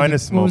 favorite my fish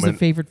finest what was the moment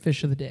favorite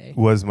fish of the day?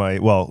 Was my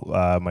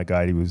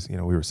guide, he was, we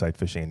were sight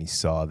fishing and he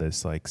saw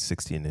this like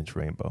 16-inch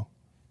rainbow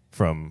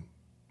from,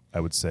 I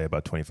would say,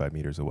 about 25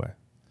 meters away.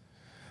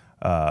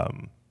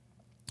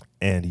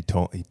 And he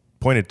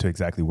pointed to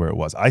exactly where it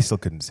was. I still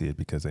couldn't see it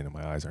because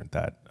my eyes aren't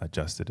that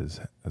adjusted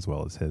as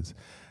well as his.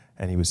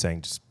 And he was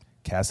saying, just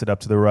cast it up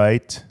to the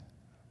right,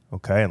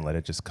 okay, and let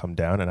it just come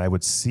down. And I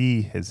would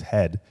see his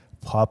head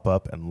pop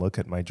up and look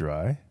at my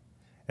dry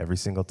every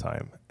single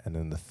time. And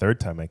then the third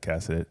time I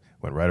casted it,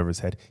 went right over his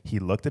head. He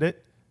looked at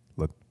it,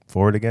 looked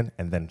forward again,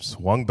 and then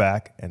swung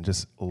back and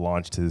just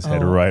launched his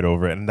head right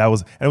over it. And it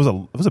was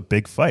a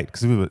big fight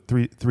because it was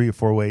a 3 or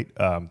 4 weight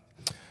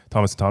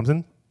Thomas and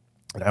Thompson,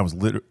 and I was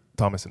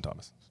Thomas and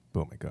Thomas.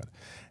 Oh my god!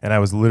 And I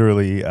was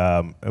literally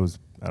I don't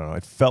know.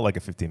 It felt like a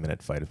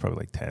 15-minute fight. It was probably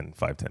like 10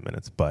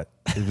 minutes, but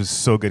it was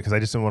so good because I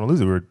just didn't want to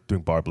lose it. We were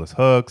doing barbless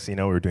hooks, we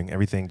were doing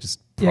everything just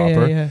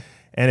proper. Yeah.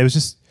 And it was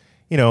just,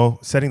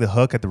 setting the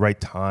hook at the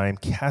right time,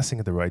 casting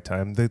at the right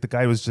time. The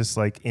guy was just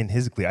like in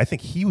his glee. I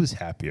think he was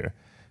happier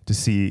to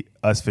see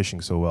us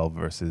fishing so well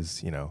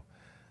versus,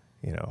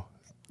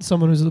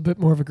 Someone who's a little bit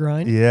more of a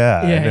grind.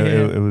 Yeah. Yeah.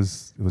 It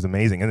was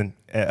amazing. And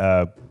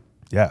then,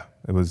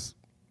 it was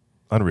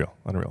unreal.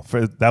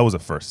 That was a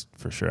first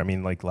for sure. I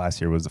mean, like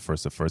last year was the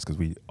first of first because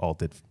we all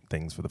did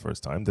things for the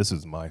first time. This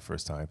is my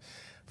first time.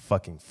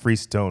 Fucking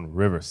Freestone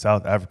River,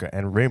 South Africa,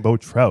 and rainbow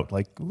trout.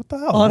 Like, what the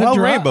hell? On a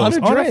rainbows.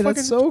 dray.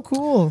 That's so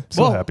cool.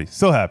 So happy.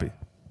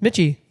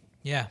 Mitchie,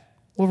 Yeah.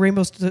 what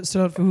rainbow stood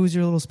out for? Who's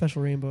your little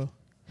special rainbow?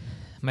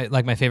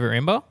 My favorite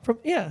rainbow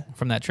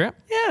From that trip?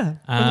 from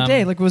the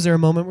day. Like, was there a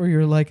moment where you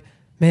were like,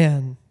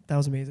 man, that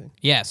was amazing?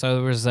 Yeah, so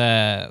there was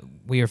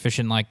we were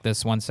fishing like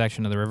this one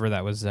section of the river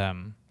that was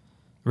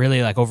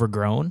really like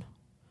overgrown,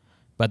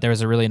 but there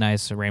was a really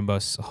nice rainbow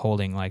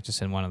holding like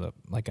just in one of the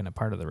like in a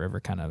part of the river,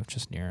 kind of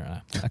just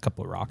near a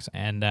couple of rocks,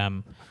 and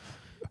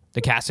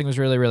the casting was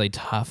really really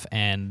tough.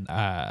 And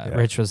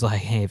Rich was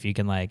like, "Hey, if you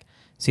can like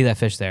see that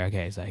fish there,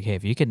 okay." He's like, "Hey,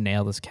 if you can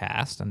nail this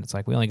cast," and it's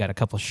like we only got a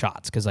couple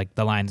shots because like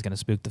the line's gonna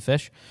spook the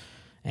fish,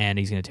 and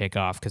he's gonna take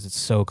off because it's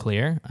so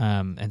clear.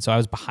 And so I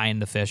was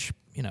behind the fish,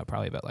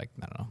 probably about like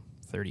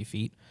 30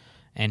 feet.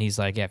 And he's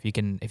like, yeah,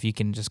 if you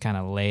can just kind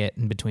of lay it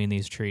in between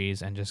these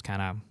trees and just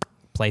kind of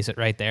place it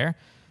right there,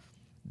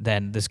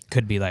 then this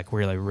could be like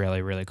really,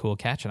 really, really cool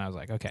catch. And I was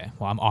like, okay,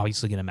 well, I'm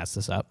obviously going to mess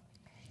this up.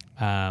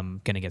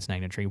 Going to get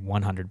snagged in a tree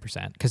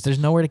 100% because there's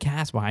nowhere to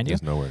cast behind you.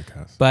 There's nowhere to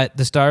cast. But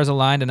the stars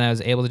aligned and I was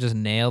able to just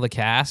nail the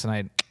cast and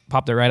I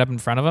popped it right up in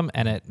front of him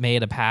and it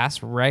made a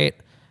pass right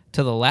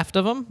to the left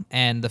of him.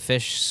 And the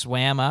fish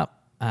swam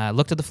up,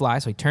 looked at the fly.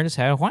 So he turned his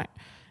head,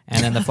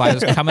 and then the fly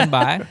was coming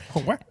by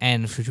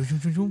and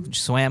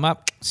swam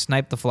up,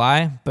 sniped the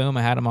fly. Boom,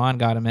 I had him on,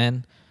 got him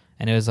in.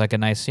 And it was like a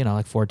nice,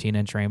 like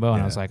 14-inch rainbow.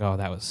 And I was like, oh,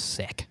 that was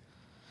sick.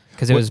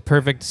 Because it was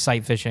perfect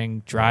sight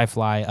fishing, dry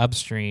fly,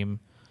 upstream.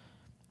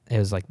 It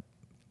was like,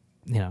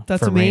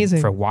 that's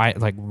amazing. For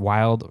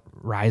wild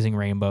rising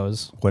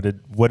rainbows. What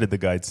did the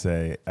guide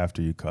say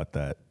after you caught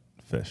that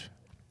fish?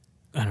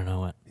 I don't know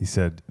what. He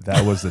said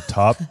that was the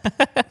top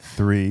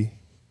 3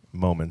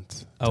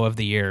 moment of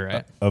the year,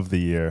 right? Of the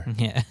year.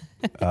 Yeah.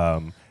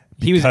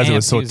 Because it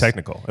was so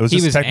technical. It was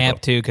just technical.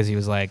 Amped too because he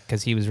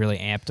was really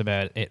amped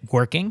about it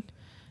working,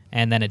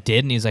 and then it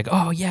did, and he's like,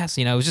 "Oh yes,"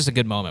 it was just a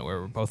good moment where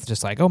we're both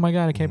just like, "Oh my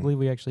god, I can't believe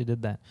we actually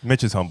did that."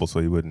 Mitch is humble,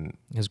 so he wouldn't.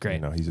 It was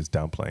great. He's just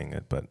downplaying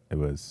it, but it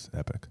was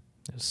epic.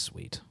 It was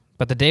sweet.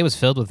 But the day was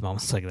filled with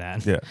moments like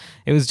that. Yeah.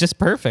 It was just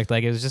perfect.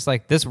 Like it was just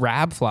like this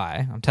rab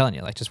fly. I'm telling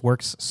you, like just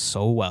works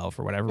so well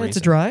for whatever reason. It's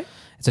a dry.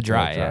 It's a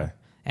dry. Yeah.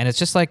 And it's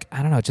just like,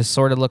 I don't know, it just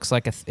sort of looks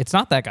like it's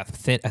not like a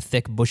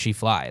thick, bushy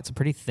fly. It's a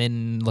pretty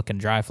thin-looking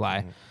dry fly.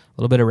 A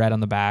little bit of red on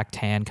the back,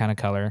 tan kind of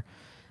color.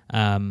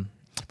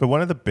 But one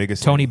of the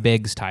biggest... Tony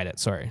Biggs tied it.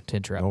 Sorry to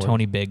interrupt. No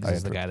Tony Biggs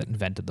is the guy that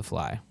invented the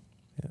fly.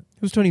 Yeah.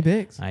 Who's Tony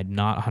Biggs? I'm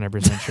not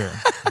 100% sure.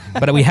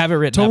 But we have it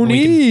written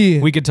Tony!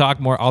 up. We could talk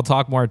more. I'll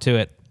talk more to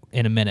it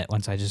in a minute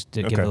once I just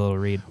give it a little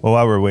read. Well,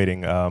 while we're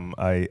waiting,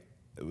 I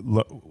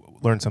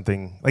learned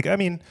something.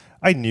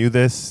 I knew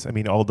this.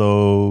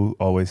 Aldo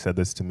always said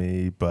this to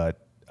me,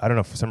 but I don't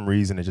know, for some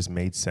reason it just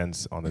made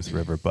sense on this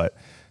river. But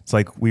it's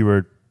like we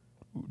were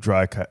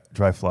dry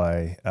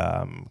fly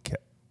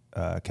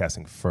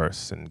casting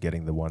first and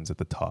getting the ones at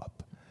the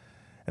top.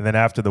 And then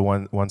after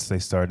once they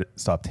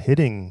stopped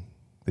hitting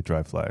the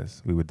dry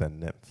flies, we would then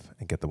nymph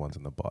and get the ones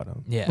on the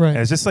bottom. Yeah. Right. And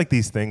it's just like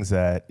these things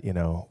that,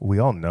 we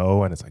all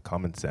know and it's like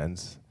common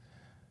sense,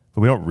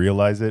 but we don't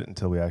realize it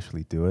until we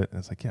actually do it. And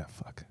it's like, yeah,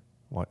 fuck.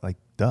 What? Like,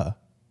 duh.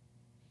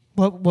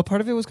 What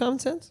part of it was common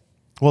sense?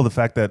 Well, the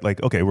fact that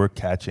we're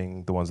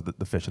catching the ones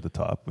the fish at the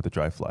top with the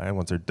dry fly, and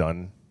once they're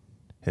done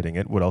hitting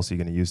it, what else are you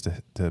going to use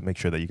to make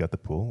sure that you got the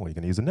pool? Well, you're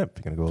going to use a nymph.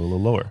 You're going to go a little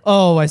lower.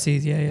 Oh, I see.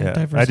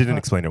 Yeah. I didn't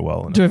explain it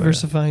well enough.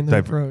 Diversifying the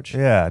approach.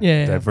 Yeah,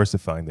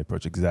 diversifying the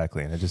approach,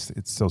 exactly. And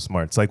it's so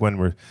smart. It's like when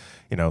we're,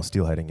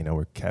 steelheading,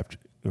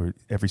 we're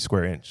every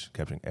square inch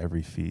capturing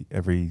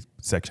every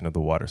section of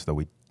the water so that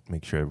we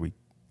make sure we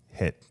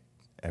hit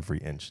every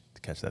inch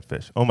to catch that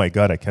fish. Oh my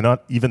God, I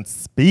cannot even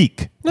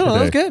speak. No, that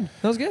was today. good.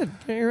 That was good.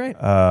 Yeah, you're right.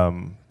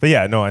 But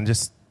yeah, no,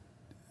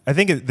 I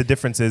think the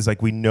difference is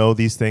like we know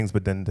these things,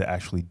 but then to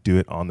actually do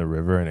it on the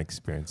river and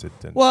experience it.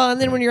 Well,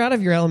 and then when you're out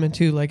of your element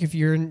too, like if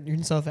you're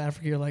in South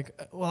Africa, you're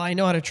like, well, I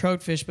know how to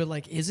trout fish, but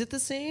like, is it the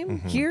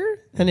same here?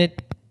 And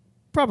it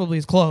probably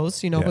is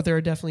close, Yeah. but there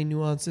are definitely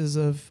nuances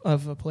of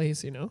a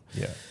place, yeah,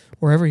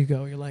 Wherever you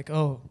go, you're like,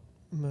 oh,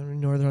 I'm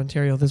in Northern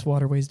Ontario, this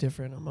waterway's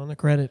different. I'm on the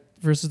Credit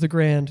versus the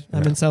Grand.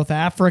 I'm in South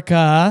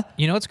Africa.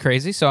 You know what's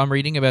crazy? So I'm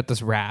reading about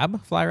this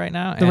rab fly right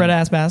now. The red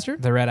ass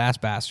bastard. The red ass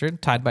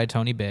bastard, tied by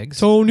Tony Biggs.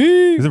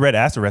 Tony. is it red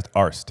ass or red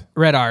arst?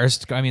 Red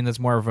arst. I mean, that's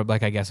more of a,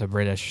 like, I guess, a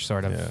British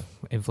sort of Yeah.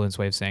 influence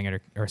way of saying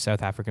it, or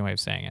South African way of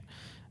saying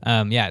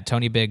it.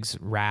 Tony Biggs'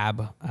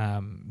 rab,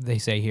 they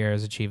say here,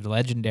 has achieved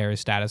legendary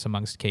status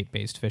amongst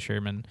Cape-based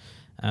fishermen.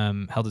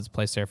 Held its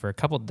place there for a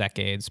couple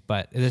decades,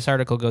 but this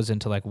article goes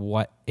into like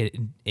what it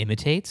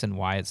imitates and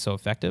why it's so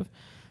effective.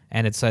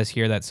 And it says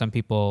here that some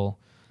people,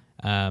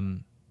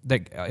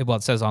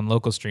 it says on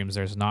local streams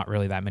there's not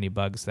really that many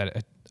bugs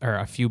or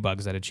a few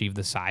bugs that achieve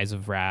the size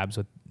of rabs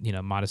with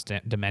modest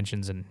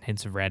dimensions and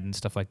hints of red and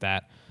stuff like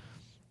that.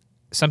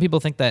 Some people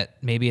think that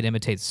maybe it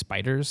imitates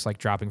spiders, like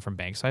dropping from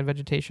bankside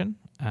vegetation,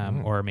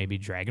 or maybe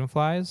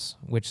dragonflies,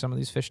 which some of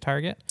these fish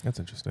target. That's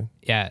interesting.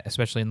 Yeah,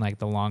 especially in like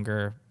the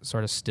longer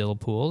sort of still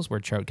pools where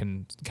trout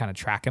can kind of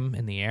track them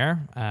in the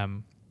air.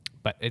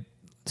 But it's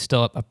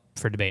still up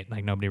for debate.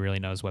 Like nobody really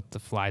knows what the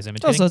fly's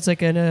imitating. Oh, so it's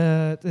like an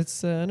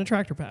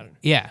attractor pattern.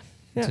 Yeah.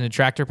 It's Yeah. an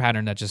attractor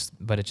pattern that just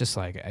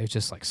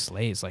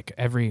slays. Like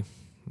every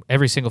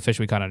single fish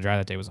we caught on dry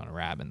that day was on a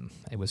rab, and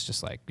it was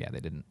just like, yeah,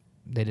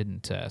 they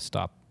didn't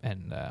stop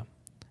and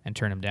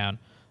turn them down.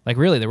 Like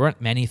really, there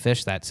weren't many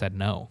fish that said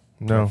no.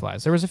 No. To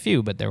flies. There was a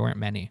few, but there weren't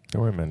many.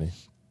 There weren't many.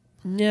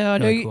 Yeah, I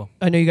know. Really cool.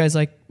 I know you guys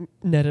like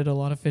netted a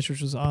lot of fish,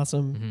 which was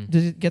awesome. Mhm.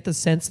 Did it get the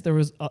sense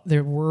that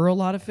there were a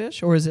lot of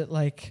fish, or is it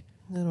like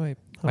how do I Like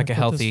a put this?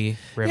 healthy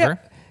river.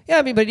 Yeah,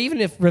 I mean, but even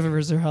if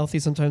rivers are healthy,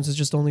 sometimes it's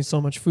just only so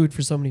much food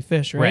for so many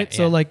fish, right? Right,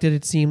 So yeah. like, did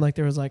it seem like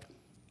there was like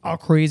a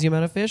crazy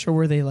amount of fish, or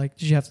were they like,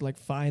 did you have to like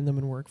find them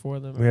and work for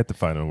them? We had to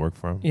find and work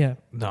for them. Yeah.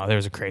 No, there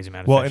was a crazy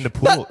amount of Well, fish. in the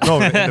pool.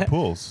 No, in the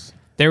pools.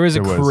 There was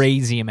a There was.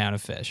 crazy amount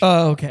of fish.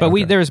 Oh, okay. But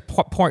Okay. there's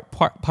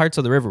parts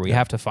of the river we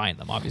have to find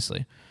them,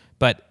 obviously.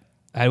 But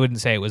I wouldn't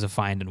say it was a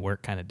find and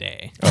work kind of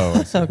day. Oh,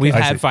 I see. Okay. We've I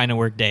had see. find and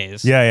work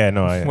days. Yeah,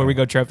 no. Where we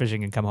go trout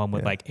fishing and come home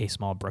with Yeah. like a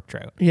small brook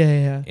trout,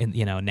 yeah. in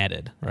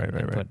netted, Right, and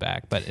right, right. put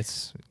back. But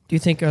it's Do you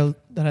think that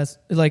has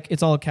like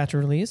it's all catch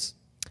and release?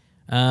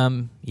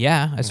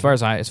 as far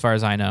as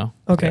I know.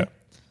 Okay. Yeah.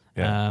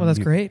 Yeah. Well, that's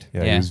He- great.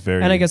 Yeah, Yeah. he was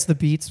very. And I guess the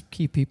beats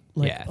keep people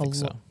like Yeah, I think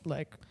so.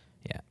 like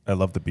I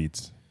love the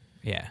beats.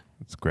 Yeah.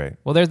 It's great.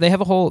 Well, they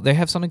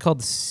have something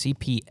called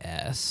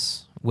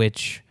CPS,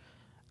 which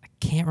I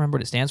can't remember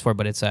what it stands for,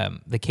 but it's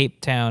the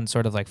Cape Town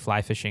sort of like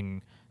fly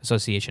fishing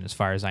association, as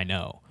far as I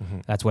know. Mm-hmm.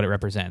 That's what it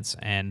represents,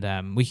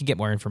 and we can get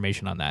more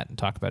information on that and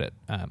talk about it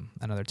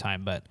another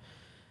time. But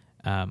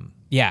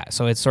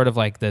so it's sort of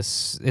like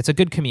this. It's a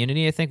good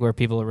community, I think, where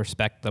people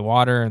respect the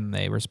water and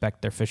they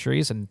respect their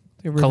fisheries and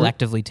The river-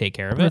 collectively take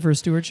care of it. river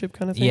stewardship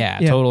kind of thing. Yeah,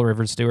 total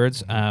river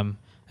stewards.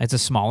 It's a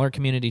smaller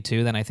community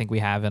too than I think we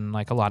have in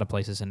like a lot of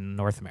places in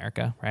North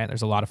America, right?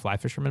 There's a lot of fly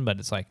fishermen, but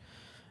it's like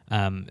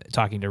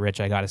talking to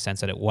Rich, I got a sense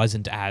that it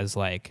wasn't as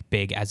like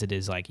big as it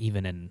is like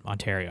even in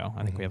Ontario.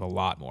 I think we have a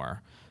lot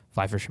more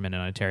fly fishermen in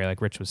Ontario. Like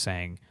Rich was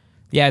saying,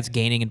 yeah, it's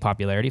gaining in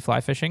popularity, fly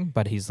fishing,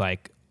 but he's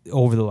like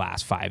over the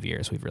last 5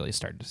 years, we've really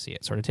started to see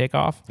it sort of take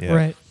off. Yeah.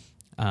 Right.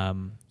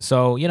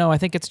 So, I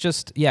think it's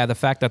just, the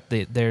fact that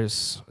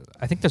there's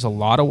a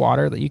lot of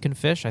water that you can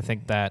fish. I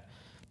think that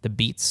the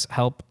beats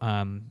help,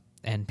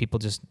 and people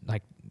just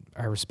like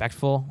are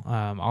respectful.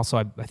 Also,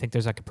 I think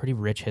there's like a pretty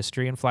rich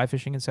history in fly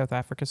fishing in South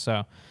Africa.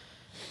 So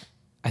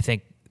I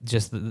think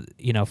just,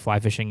 fly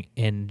fishing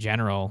in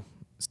general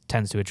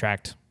tends to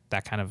attract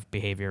that kind of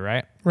behavior,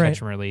 right? Right.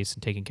 Catch and release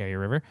and taking care of your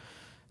river.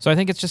 So I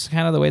think it's just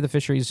kind of the way the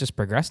fisheries just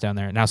progress down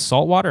there. Now,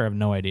 saltwater, I have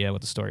no idea what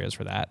the story is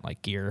for that.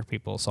 Like gear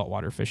people,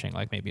 saltwater fishing,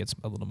 like maybe it's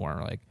a little more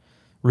like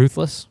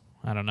ruthless.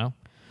 I don't know.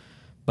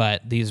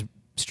 But these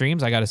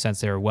streams, I got a sense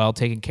they were well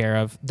taken care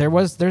of.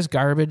 There's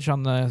garbage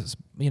on the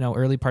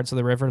early parts of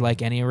the river,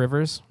 like any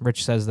rivers.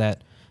 Rich says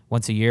that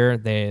once a year,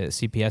 the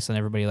CPS and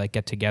everybody like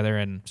get together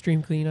and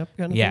Stream cleanup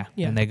kind of yeah, thing.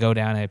 Yeah. and they go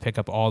down and they pick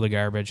up all the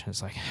garbage. And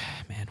it's like,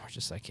 man, we're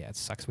just like, yeah, it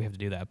sucks we have to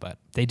do that, but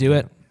they do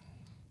it.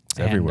 It's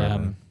everywhere,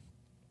 man.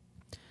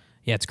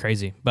 Yeah, it's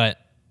crazy, but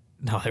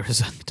no, there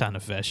was a ton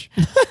of fish.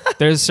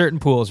 There's certain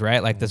pools,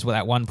 right? Like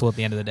that one pool at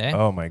the end of the day.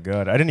 Oh my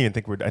God. I didn't want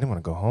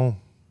to go home.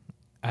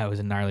 It was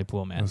a gnarly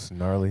pool, It man. was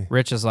gnarly.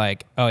 Rich is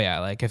like, oh yeah,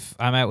 like if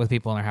I'm out with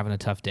people and they're having a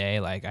tough day,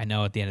 like I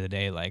know at the end of the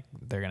day, like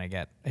they're gonna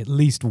get at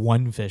least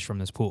one fish from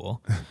this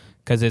pool,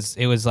 because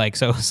it was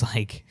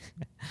like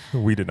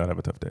We did not have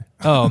a tough day.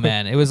 oh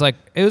man, it was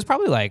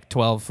probably like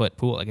 12-foot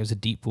pool, like it was a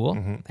deep pool,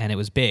 Mm-hmm. and it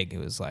was big. It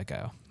was like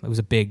it was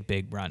a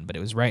big run, but it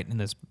was right in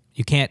this.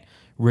 You can't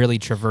really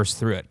traverse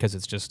through it because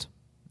it's just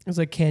It was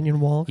like canyon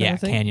wall kind of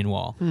thing. canyon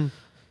wall. Hmm.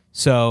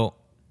 So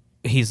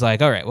he's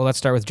like, all right, well, let's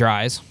start with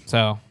dries.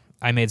 So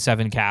I made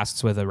 7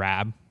 casts with a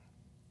rab,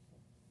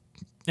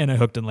 and I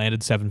hooked and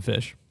landed 7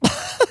 fish.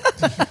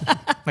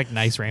 Like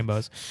nice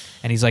rainbows.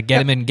 And he's like,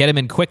 get him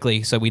in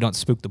quickly so we don't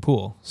spook the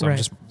pool. So I'm Right.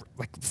 just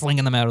like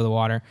flinging them out of the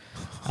water,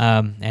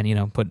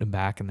 and putting them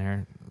back in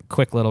there.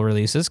 Quick little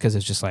releases because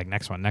it's just like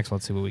next one, let's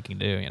see what we can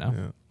do.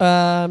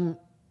 I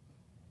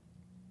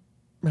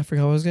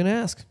forgot what I was gonna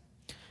ask.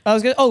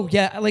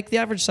 Like the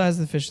average size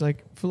of the fish,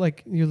 like for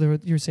like you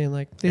were saying,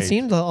 like they 8.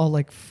 seemed all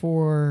like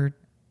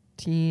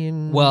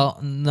 14. Well,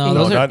 no, No,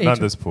 No, those are not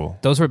this pool.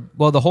 those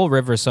were the whole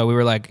river. So we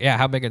were like, yeah,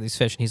 how big are these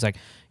fish? And he's like,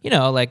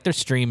 like they're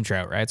stream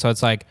trout, right? So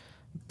it's like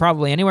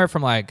probably anywhere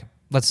from like,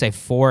 let's say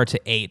 4 to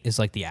 8 is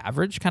like the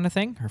average kind of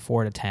thing, or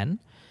 4 to 10,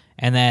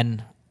 and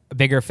then a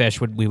bigger fish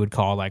we would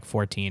call like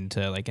 14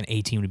 to like an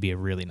 18 would be a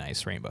really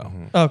nice rainbow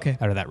Okay,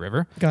 out of that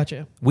river.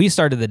 gotcha. We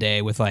started the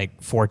day with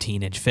like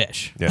 14-inch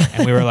fish, Yeah.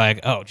 and we were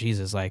like, oh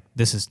Jesus, like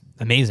this is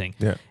amazing.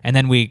 Yeah. And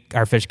then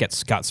our fish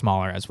got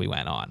smaller as we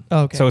went on.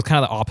 Okay. So it's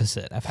kind of the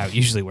opposite of how it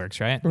usually works,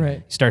 right? Right.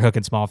 You start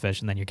hooking small fish,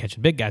 and then you're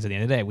catching big guys at the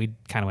end of the day. We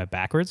kind of went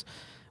backwards,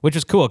 which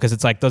was cool because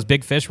it's like those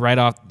big fish right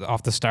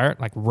off the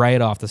start, like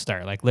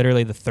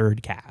literally the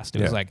third cast.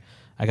 It was Yeah. like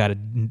I got a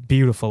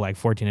beautiful like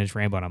 14-inch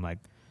rainbow, and I'm like,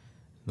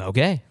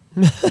 okay,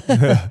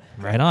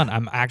 right on.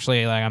 I'm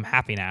actually like I'm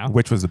happy now.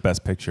 Which was the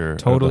best picture? of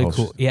the Totally whole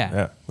cool. Yeah.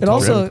 Yeah. It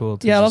also, really cool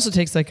to it just- also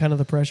takes like kind of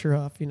the pressure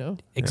off.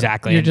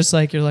 Exactly. You're And just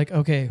like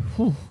okay,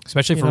 whew,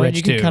 especially for and Rich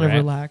you can too, kind of right?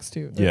 relax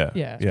too. Yeah.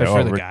 yeah. Yeah. Especially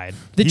for the Rick- guide.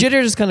 The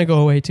jitters kind of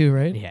go away too,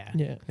 right? Yeah.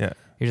 Yeah. Yeah.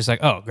 You're just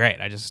like, oh,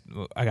 great. I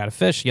got a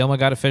fish. Yelma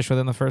got a fish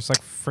within the first like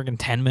friggin'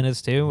 10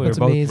 minutes too. We That's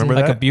were both amazing. Remember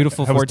like that? a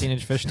beautiful I was-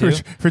 14-inch fish too.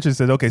 Richard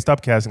said, "Okay,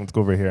 stop casting. Let's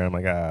go over here." I'm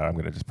like, I'm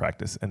gonna just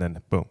practice, and then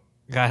boom,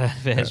 Got a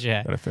fish,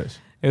 yeah. got a fish.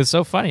 It was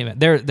so funny, man.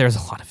 There's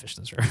a lot of fish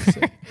in this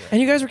river.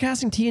 And you guys were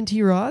casting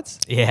TNT rods?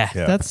 yeah.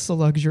 Yeah. That's a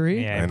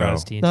luxury. Yeah, I it brought know.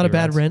 us TNT Not a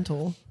bad rods.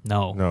 rental.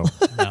 No. No,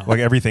 No. like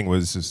everything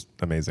was just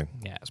amazing,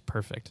 Yeah, it's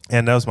perfect.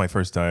 and that was my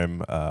first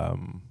time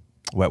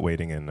wet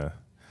wading in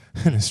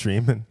a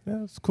stream, and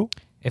yeah, it's cool.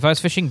 If I was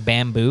fishing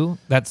bamboo,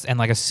 and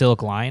like a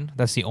silk line,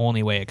 that's the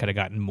only way it could have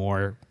gotten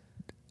more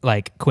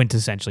like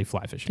quintessentially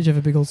fly fishing. Did you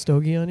have a big old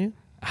stogie on you?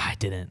 I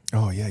didn't.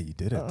 Oh yeah, you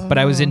did it. But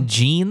I was in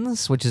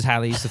jeans, which is how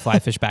they used to fly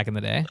fish back in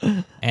the day,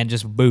 and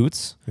just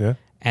boots. Yeah.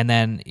 And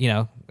then,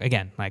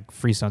 again, like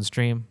freestone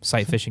stream,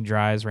 sight fishing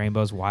dries,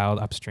 rainbows, wild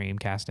upstream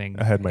casting.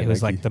 I had my It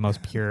was Nike. like the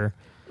most pure.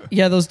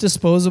 Yeah, those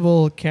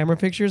disposable camera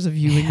pictures of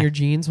you in your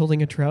jeans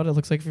holding a trout. It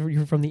looks like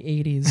you're from the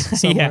 80s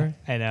somewhere.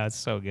 Yeah, I know. It's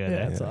so good. Yeah,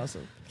 eh? it's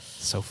awesome.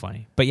 So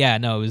funny. But yeah,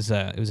 no,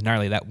 it was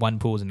gnarly. That one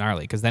pool was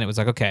gnarly because then it was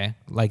like, okay,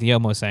 like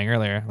Yomo was saying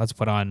earlier, let's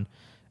put on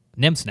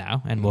nymphs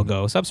now and we'll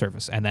go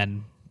subsurface. And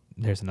then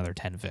there's another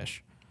 10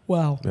 fish.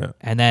 Wow. Yeah.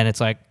 And then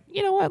it's like,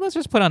 you know what? Let's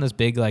just put on this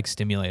big like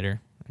stimulator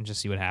and just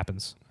see what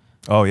happens.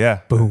 Oh yeah.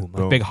 Boom.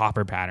 Like big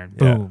hopper pattern.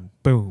 Yeah. Boom,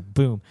 boom,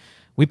 boom.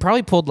 We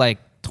probably pulled like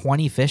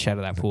 20 fish out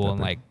of that pool in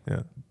like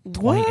Yeah.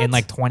 20 What? in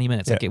like 20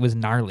 minutes. Like Yeah. it was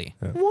gnarly.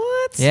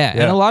 What? Yeah.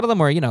 Yeah. And a lot of them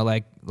were,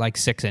 like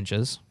 6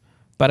 inches.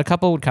 But a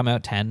couple would come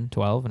out 10,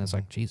 12, and it's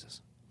like,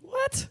 Jesus.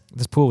 What?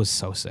 This pool was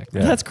so sick.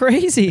 Yeah. That's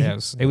crazy. Yeah,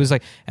 it was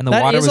like, and the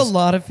That water is was a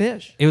lot of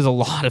fish. It was a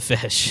lot of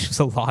fish. It was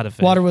a lot of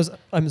fish. Water was,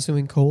 I'm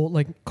assuming, cold,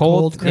 like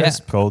Cold,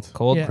 crisp. yeah. Cold.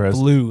 cold, Yeah. Crisp.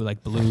 blue,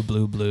 like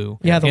blue.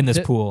 Yeah, in this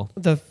the- pool.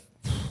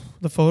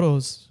 The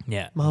photos,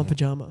 Yeah. mom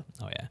pajama.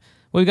 Oh yeah.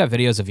 Well, we got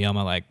videos of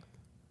Yoma like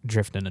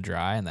drifting a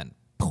dry and then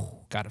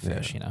got a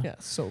fish. Yeah. Yeah,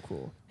 so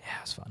cool. Yeah,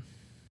 it was fun.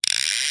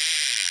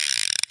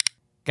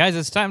 Guys,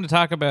 it's time to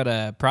talk about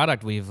a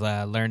product we've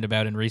learned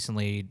about and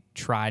recently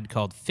tried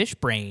called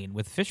FishBrain.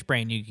 With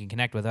FishBrain, you can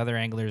connect with other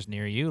anglers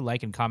near you,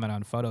 like and comment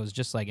on photos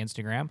just like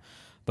Instagram,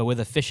 but with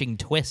a fishing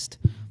twist.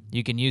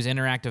 You can use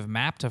interactive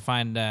map to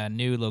find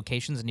new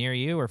locations near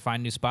you or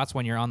find new spots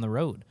when you're on the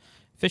road.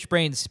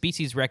 FishBrain's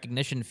species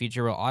recognition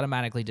feature will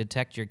automatically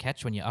detect your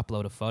catch when you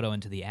upload a photo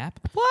into the app.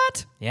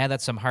 What? Yeah,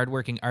 that's some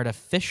hardworking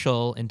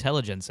artificial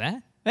intelligence, eh?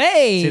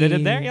 Hey. See what I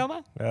did there,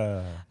 Yoma?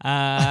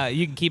 Ah.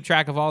 You can keep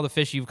track of all the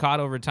fish you've caught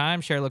over time,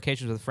 share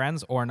locations with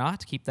friends or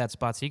not. Keep that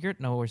spot secret.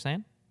 Know what we're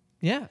saying?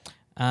 Yeah.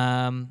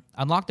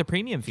 Unlock the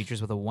premium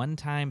features with a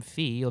one-time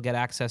fee. You'll get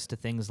access to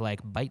things like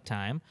Bite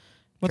Time.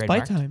 What's trademarked.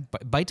 Bite Time?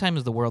 Bite Time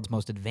is the world's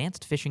most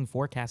advanced fishing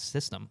forecast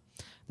system.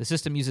 The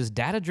system uses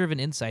data-driven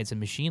insights and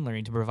machine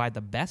learning to provide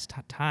the best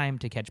time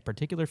to catch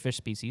particular fish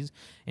species,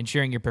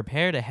 ensuring you're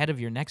prepared ahead of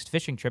your next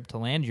fishing trip to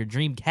land your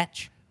dream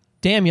catch.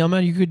 Damn,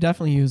 Yelma, you could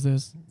definitely use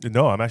this.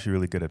 No, I'm actually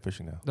really good at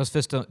fishing now.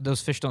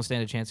 Those fish don't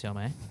stand a chance,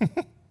 Yoma.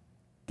 Eh?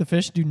 The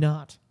fish do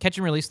not. Catch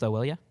and release, though,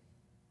 will you?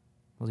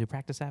 Will you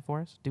practice that for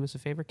us? Do us a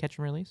favor, catch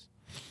and release.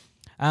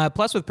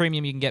 Plus, with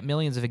Premium, you can get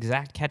millions of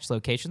exact catch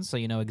locations, so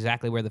you know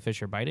exactly where the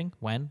fish are biting,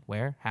 when,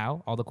 where,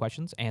 how, all the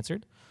questions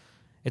answered.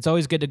 It's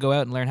always good to go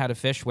out and learn how to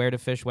fish, where to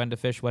fish, when to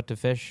fish, what to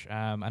fish.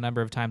 A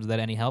number of times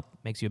without any help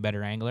makes you a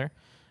better angler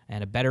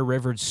and a better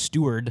river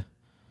steward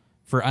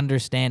for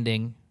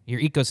understanding your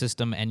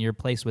ecosystem and your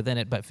place within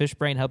it. But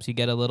FishBrain helps you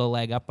get a little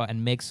leg up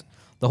and makes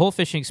the whole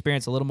fishing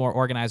experience a little more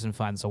organized and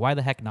fun. So why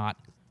the heck not?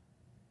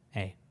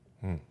 Hey.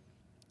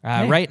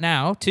 Hey. Right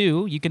now,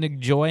 too, you can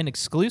enjoy an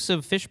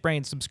exclusive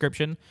FishBrain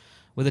subscription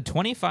with a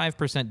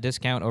 25%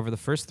 discount over the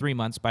first 3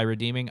 months by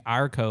redeeming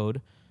our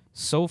code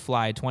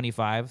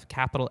SOFLY25,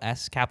 capital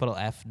S, capital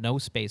F, no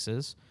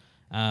spaces.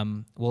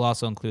 We'll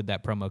also include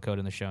that promo code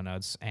in the show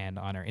notes and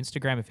on our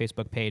Instagram and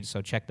Facebook page,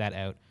 so check that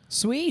out.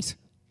 Sweet.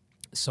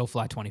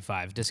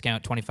 SOFLY25,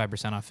 discount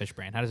 25% off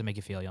FishBrain. How does it make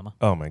you feel, Yoma?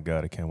 Oh my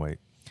god, I can't wait.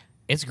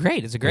 It's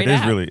great. It's a great It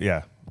is app. really,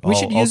 yeah. We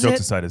should all use jokes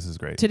it. aside, this is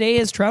great. Today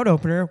is trout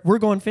opener. We're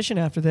going fishing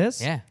after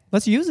this. Yeah.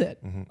 Let's use it.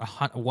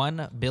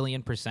 1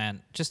 billion%,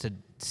 just to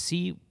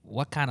see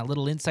what kind of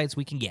little insights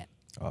we can get.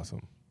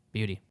 Awesome.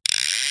 Beauty.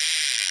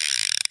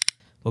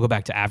 We'll go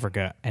back to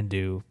Africa and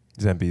do...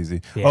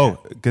 Zambezi. Yeah.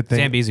 Oh, good thing.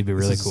 Zambezi would be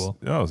This really is- cool.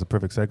 Oh, it's a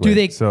perfect segue. Do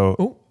they- So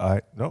Oh.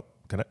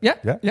 Can I?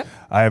 Yeah.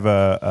 I have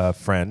a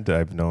friend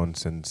I've known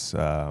since,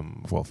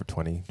 for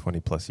 20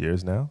 plus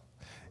years now.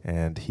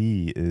 And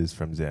he is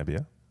from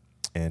Zambia.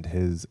 And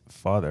his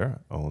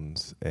father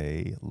owns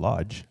a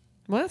lodge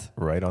What?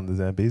 right on the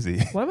Zambezi.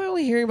 Why am I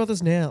only hearing about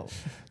this now?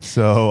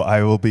 So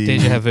I will be...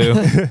 Deja vu.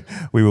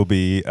 We will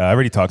be... I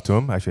already talked to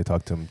him. Actually, I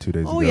talked to him 2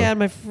 days ago. Oh, yeah,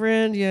 my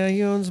friend. Yeah,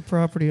 he owns a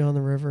property on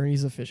the river.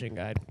 He's a fishing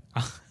guide.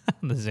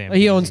 The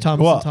Zambezi. He owns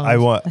Thomas Well, and Thomas.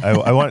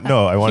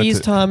 I wanted He's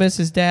to... Thomas.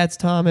 His dad's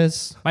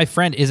Thomas. My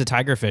friend is a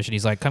tigerfish, and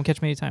he's like, "Come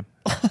catch me anytime."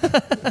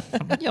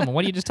 I'm like, yeah,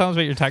 what do you just tell us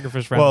about your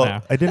tigerfish friend Well,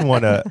 now? I didn't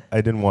want to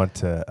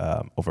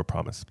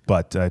overpromise,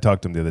 but I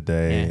talked to him the other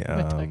day.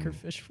 My tiger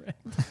fish friend.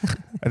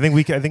 I think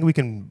we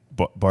can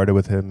barter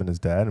with him and his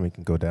dad, and we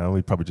can go down.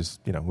 We probably just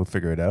we'll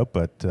figure it out,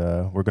 but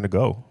we're gonna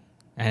go.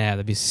 Yeah,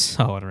 that'd be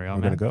so unreal.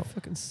 We're Man. gonna go.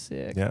 Fucking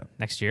sick. Yeah.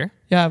 Next year.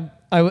 Yeah,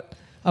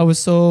 I was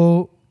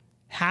so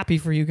happy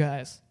for you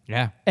guys,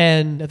 Yeah,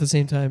 and at the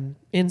same time,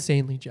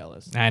 insanely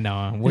jealous. I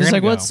know. We're Just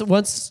gonna like go.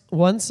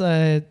 once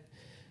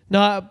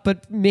not,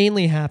 but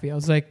mainly happy. I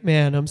was like,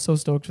 man, I'm so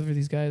stoked for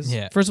these guys.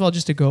 Yeah. First of all,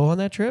 just to go on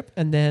that trip,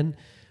 and then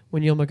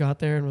when Yilma got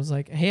there and was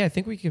like, hey, I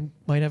think we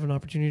might have an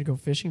opportunity to go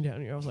fishing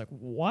down here. I was like,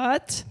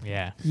 what?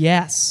 Yeah.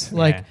 Yes, Yeah.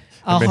 like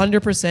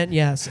 100%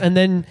 yes. And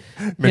then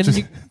Mitch is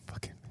you-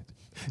 fucking.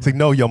 It's like,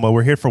 no, Yoma,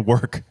 we're here for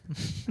work.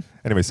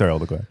 Anyway, sorry, I'll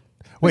go ahead.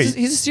 Wait,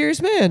 he's a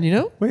serious man, you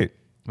know wait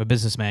I'm a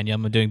businessman. Yeah,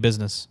 I'm doing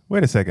business.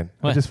 a second.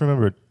 I What? just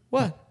remembered.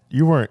 what?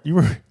 You were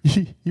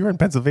in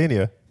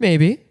Pennsylvania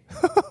Maybe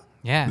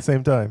Yeah. at the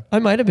same time. I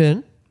might have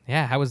been.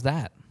 Yeah. How was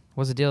that?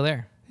 What was the deal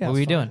there? Yeah, what it were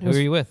you was fine. doing? It Who was-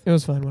 were you with? It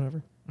was fine,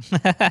 whatever.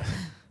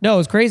 No, it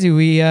was crazy.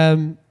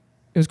 It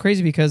was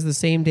crazy because the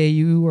same day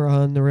you were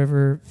on the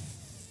river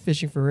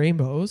fishing for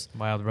rainbows,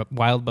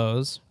 Wild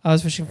bows. I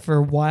was fishing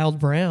for wild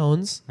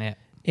browns Yeah.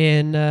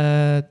 in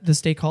the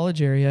State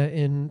College area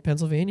in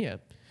Pennsylvania.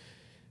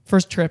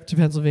 First trip to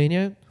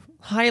Pennsylvania,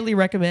 highly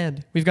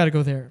recommend. We've got to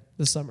go there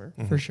this summer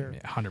for sure. Yeah,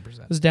 I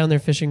 100%. was down there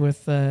fishing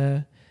with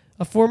a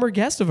former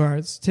guest of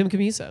ours, Tim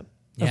Camisa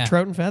Yeah. of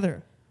Trout and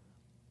Feather.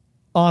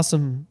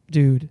 Awesome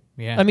dude.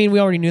 Yeah. I mean, we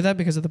already knew that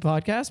because of the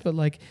podcast, but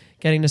like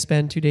getting to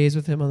spend 2 days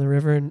with him on the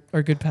river and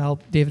our good pal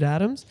David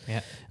Adams.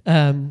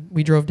 Yeah.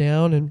 We drove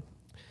down and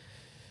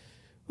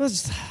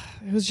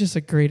it was just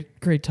a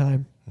great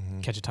time.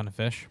 Catch a ton of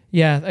fish.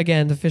 Yeah,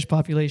 again, the fish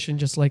population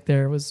just like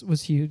there was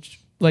huge.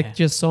 Like Yeah.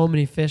 just so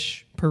many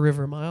fish per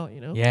river mile,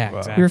 you know? Yeah. Wow.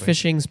 Exactly. We were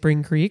fishing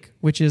Spring Creek,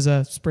 which is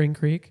a spring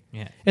creek.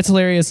 Yeah. It's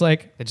hilarious.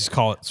 Like They just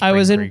call it. I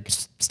was Spring in Creek.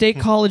 State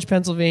College,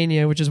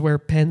 Pennsylvania, which is where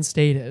Penn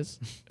State is,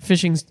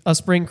 fishing a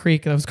spring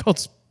creek that was called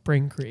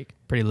Spring Creek.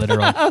 Pretty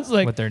literal I was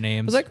like, with their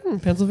names.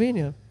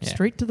 Pennsylvania, Yeah.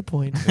 straight to the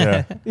point.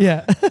 Yeah.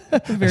 Yeah,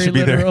 very should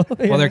be there. literal.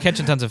 well, Yeah. they're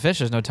catching tons of fish.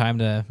 There's no time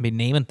to be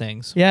naming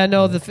things. Yeah,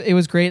 no, it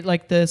was great.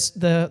 Like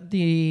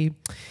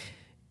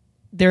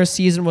their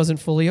season wasn't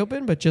fully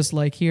open, but just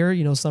like here,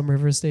 you know, some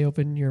rivers stay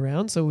open year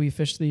round. So we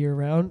fished the year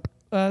round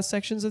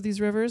sections of these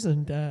rivers,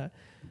 and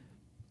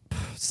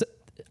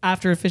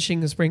after fishing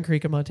the Spring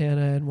Creek in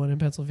Montana and one in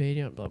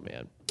Pennsylvania, I'm like,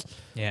 man,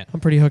 Yeah. I'm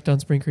pretty hooked on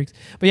Spring Creeks.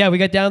 But yeah, we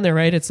got down there,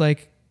 right? It's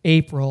like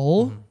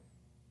April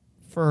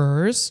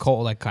 1st.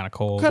 Cold, like kind of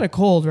cold. Kind of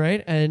cold,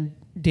 right? And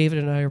David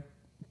and I are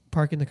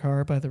parking the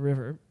car by the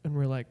river, and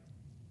we're like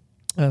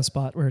a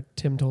spot where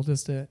Tim told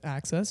us to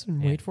access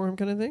and wait for him,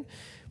 kind of thing.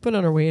 Put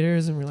on our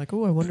waders, and we're like,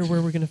 oh, I wonder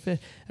where we're gonna fish.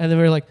 And then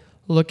we're like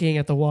looking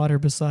at the water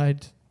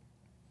beside,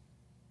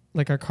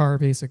 like our car,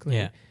 basically.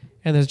 Yeah.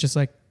 And there's just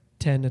like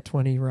 10 to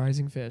 20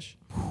 rising fish,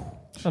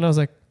 and I was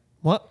like,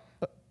 what?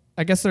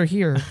 I guess they're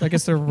here. I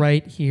guess they're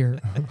right here.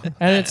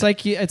 And it's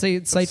like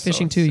it's sight so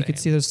fishing too. You could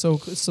insane.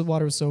 see the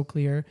water was so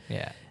clear,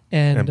 Yeah.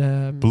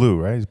 and Blue,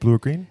 right? Is blue or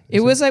green?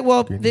 it was like,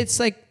 well, Green? it's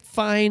like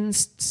fine,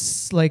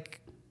 like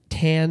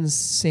tan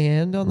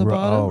sand on the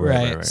bottom. Oh,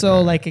 Right.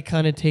 So like it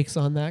kind of takes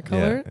on that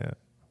color, Yeah.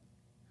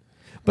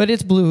 but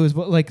it's blue as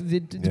well. Like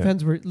it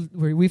depends where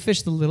we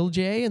fished the Little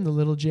J, and the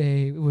Little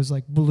J was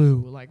like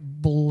blue,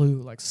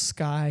 like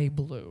sky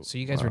blue. So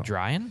you guys were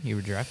drying? You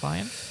were dry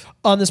flying?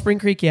 On the Spring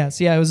Creek, yes,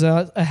 yeah, it was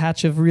a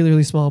hatch of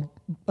really small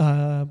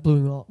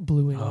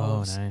blueing Oh,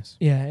 olives. nice.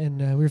 Yeah, and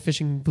we were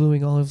fishing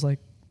blueing olives like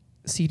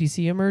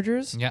CDC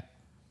emergers. Yeah.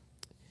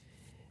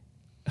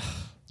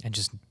 And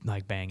just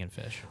like banging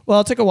fish. Well,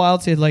 it took a while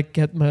to like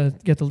get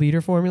the leader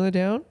formula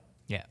down,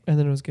 Yeah. and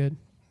then it was good.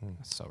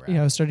 That's so rad.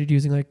 Yeah, I started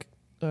using like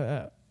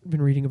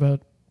been reading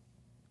about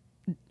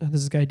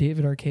this guy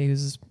David Arquet,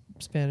 who's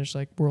a Spanish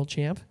like world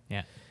champ.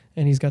 Yeah.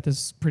 And he's got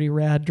this pretty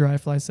rad dry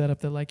fly setup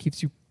that like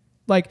keeps you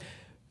like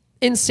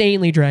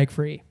insanely drag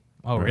free.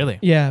 Oh, really?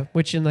 Yeah,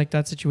 which in like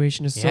that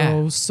situation is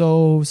Yeah.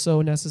 so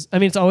necessary. I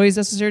mean, it's always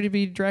necessary to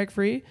be drag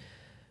free,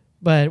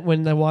 but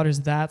when the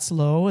water's that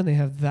slow and they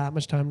have that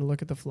much time to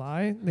look at the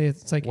fly,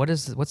 it's like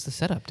What's the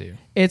setup do?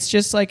 it's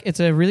just like it's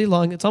a really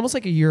long. It's almost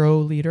like a Euro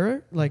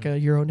leader, like a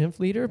Euro nymph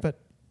leader, but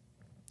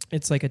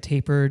it's like a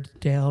tapered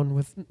down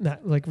with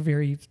like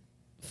very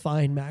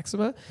fine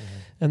maxima,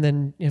 and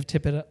then you have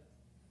tip it up.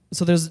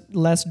 So there's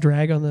less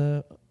drag on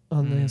the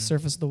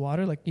surface of the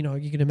water. Like, you know,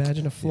 you can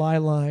imagine a fly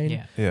line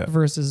Yeah. Yeah.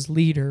 versus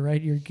leader, right?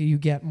 You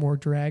get more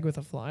drag with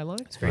a fly line.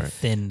 It's very Right.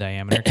 thin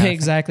diameter. kind of thing.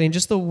 Exactly. And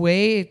just the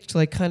way it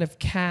like kind of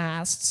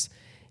casts,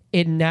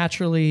 it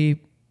naturally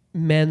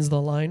mends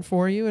the line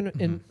for you,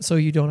 and so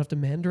you don't have to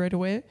mend right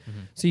away.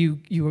 So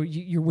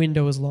your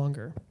window is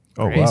longer.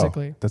 Oh,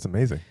 basically. wow. That's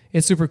amazing.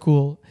 It's super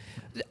cool.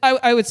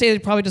 I would say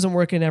it probably doesn't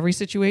work in every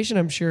situation.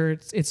 I'm sure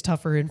it's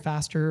tougher in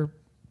faster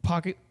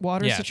pocket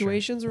water Yeah, sure.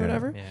 situations or Yeah.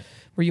 whatever, Yeah.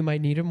 where you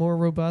might need a more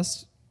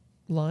robust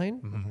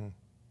line.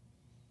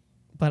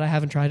 But I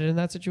haven't tried it in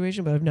that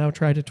situation, but I've now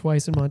tried it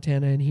twice in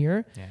Montana and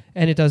here, Yeah.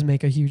 and it does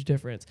make a huge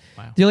difference.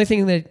 Wow. The only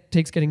thing that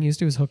takes getting used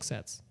to is hook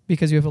sets,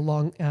 because you have a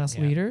long ass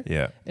Yeah. leader,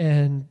 Yeah.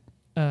 and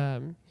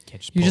Can't you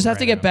pull just it have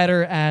to right get out.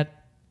 better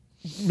at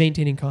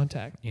maintaining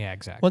contact. Yeah,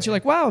 exactly. Once you're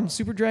like, wow, I'm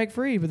super drag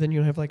free, but then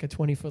you have like a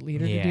 20-foot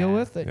leader to deal Yeah.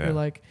 with, that Yeah. you're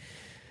like,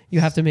 you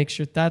have to make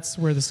sure. That's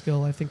where the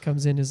skill I think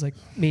comes in, is like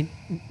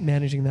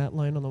managing that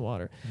line on the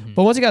water.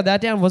 But once you got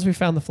that down, once we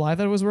found the fly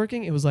that was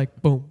working, it was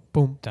like boom,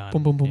 boom, Done.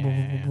 boom, boom, boom, Yeah, boom,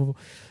 yeah, boom, yeah. boom, boom.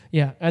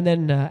 Yeah, and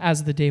then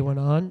as the day went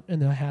on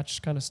and the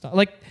hatch kind of stopped,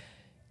 like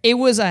it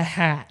was a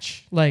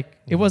hatch. Like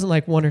it wasn't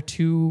like one or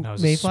two No, it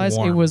was a mayflies. It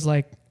swarm. was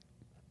like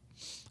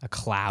a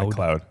cloud. The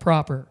cloud.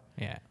 proper.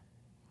 Yeah.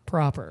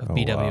 Proper. Oh,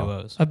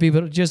 BWOs. Of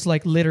people just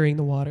like littering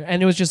the water,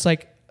 and it was just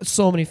like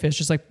so many fish,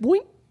 just like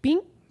boing,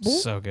 bing, boom,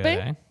 So good, bang,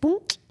 eh? boom,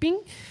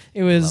 bing.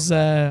 It was.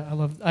 I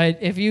love.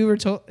 If you were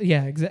told,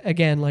 yeah.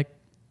 Again, like,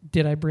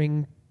 did I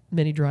bring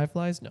many dry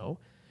flies? No.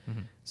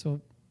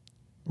 So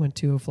went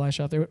to a fly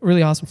shop. They're a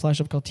really awesome fly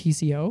shop called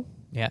TCO.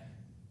 Yeah.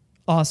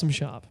 Awesome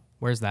shop.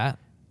 Where's that?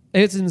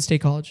 It's in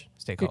State College.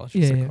 State College.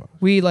 Yeah, State yeah. College.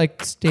 We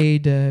like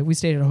stayed. We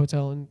stayed at a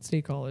hotel in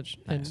State College,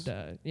 Nice.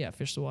 and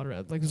fished the water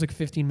out. Like it was like a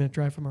 15-minute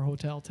drive from our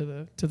hotel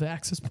to the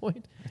access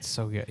point. It's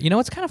so good. You know,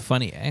 it's kind of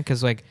funny,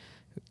 because like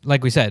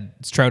we said,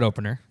 it's trout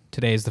opener.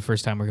 Today is the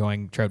first time we're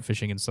going trout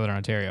fishing in Southern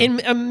Ontario.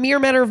 In a mere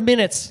matter of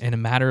minutes. In a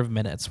matter of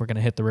minutes, we're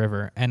gonna hit the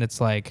river, and it's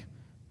like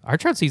our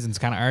trout season's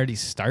kind of already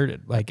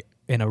started, like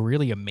in a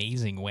really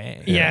amazing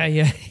way.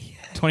 Yeah.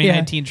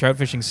 2019 trout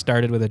fishing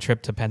started with a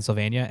trip to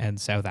Pennsylvania and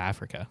South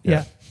Africa.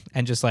 Yeah.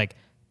 And just like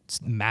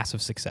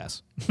massive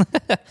success.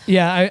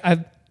 Yeah,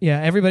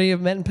 everybody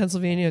I've met in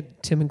Pennsylvania,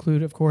 Tim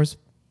included, of course,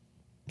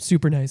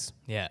 super nice.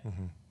 Yeah.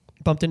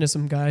 Bumped into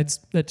some guides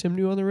that Tim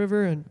knew on the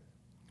river, and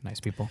Nice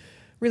people.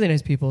 really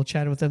nice people.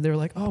 Chatted with them. They were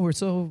like, "Oh, we're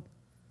so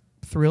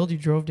thrilled you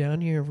drove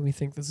down here. We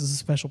think this is a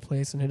special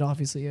place," and it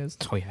obviously is.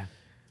 Oh yeah.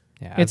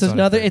 Yeah. It's that's what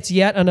another. I've heard. It's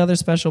yet another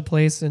special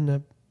place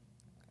in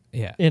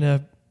Yeah.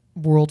 a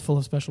world full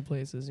of special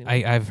places. You know?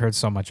 I've heard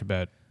so much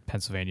about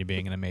Pennsylvania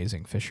being an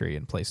amazing fishery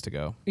and place to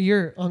go.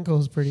 Your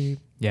uncle's pretty.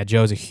 Yeah,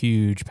 Joe's a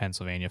huge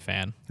Pennsylvania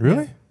fan.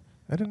 Really?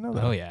 I didn't know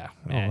that. Oh yeah.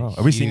 Oh, Man, wow.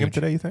 Are we seeing him huge.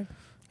 today, you think?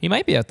 He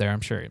might be out there.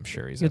 I'm sure he's. You'll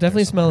out there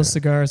definitely smell somewhere. a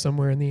cigar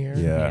somewhere in the air.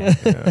 Yeah.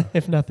 yeah.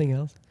 if nothing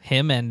else.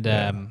 Him and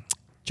Yeah.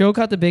 Joe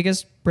caught the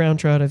biggest brown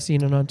trout I've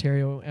seen in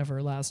Ontario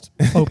ever last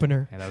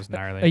opener yeah, that was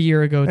gnarly. a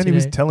year ago And today. he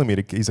was telling me,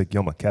 he's like,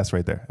 Yoma, cast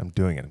right there. I'm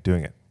doing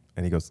it.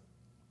 And he goes,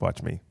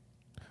 watch me.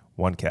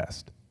 One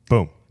cast.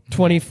 Boom.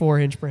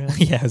 24-inch brown.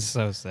 Yeah, it's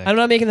so sick. I'm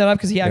not making that up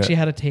because he actually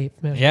had a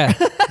tape. Man. Yeah.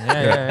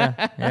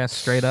 Yeah,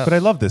 straight up. But I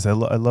love this. I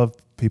love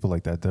people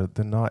like that.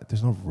 They're not,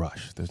 there's no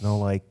rush. There's no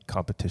like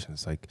competition.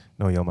 It's like,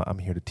 no, Yoma, I'm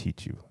here to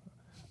teach you.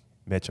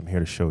 Mitch, I'm here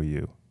to show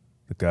you.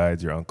 The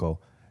guide's your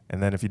uncle.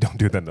 And then if you don't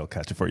do it, then they'll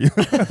catch it for you.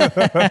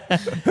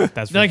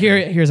 That's Like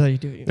here's how you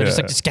do it. They're just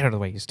Yeah. like, just get out of the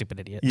way, you stupid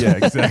idiot. Yeah,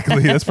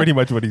 exactly. That's pretty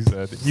much what he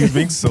said. He was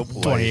being so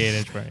polite. 28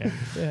 inch, bro. Yeah.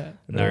 Yeah.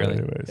 Gnarly.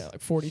 Anyways. Yeah,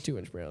 like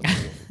 42-inch browns.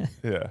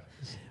 Yeah.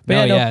 But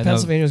No, yeah, yeah, no.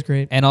 Pennsylvania was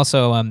great. And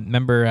also,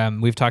 remember,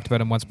 we've talked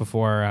about him once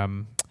before.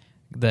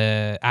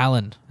 The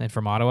Alan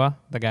from Ottawa,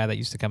 the guy that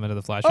used to come into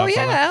the fly shop. Oh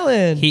yeah, all the-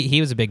 Alan.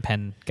 He was a big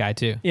pen guy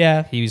too.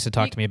 yeah. He used to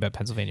talk You- to me about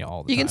Pennsylvania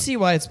all the You time. can see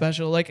why it's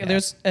special. Like Yeah.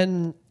 there's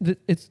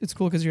it's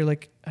cool because you're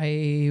like,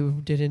 I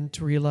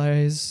didn't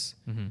realize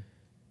Mhm.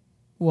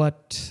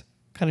 what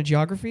kind of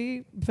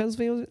geography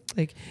Pennsylvania was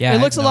like. Yeah, it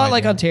I looks a had no lot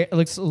like idea. Ontario. It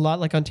looks a lot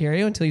like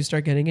Ontario until you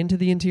start getting into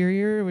the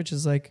interior, which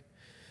is like,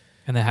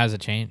 And then how does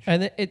it change?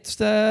 and it's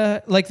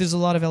like there's a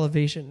lot of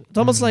elevation. It's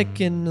almost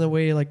like in the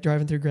way like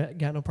driving through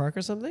Gatineau Park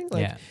or something.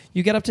 Like Yeah.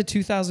 you get up to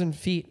 2,000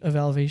 feet of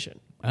elevation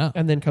Oh.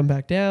 and then come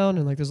back down,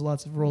 and like there's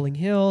lots of rolling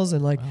hills,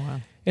 and like Oh,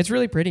 wow. it's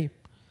really pretty.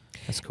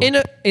 That's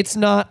cool. It's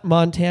not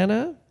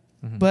Montana,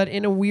 Mhm. but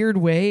in a weird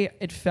way,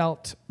 it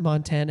felt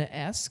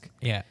Montana-esque.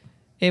 Yeah.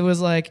 It was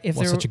like if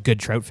Well, there such a good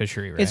trout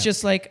fishery, right? it's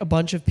just like a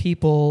bunch of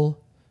people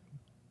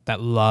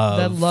that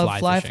love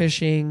fly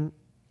fishing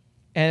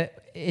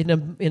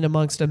in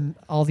amongst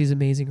all these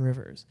amazing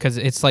rivers. Because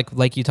it's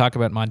like you talk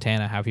about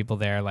Montana, how people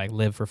there like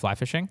live for fly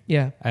fishing.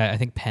 Yeah. I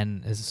think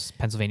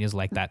Pennsylvania's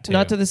like that too.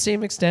 Not to the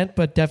same extent,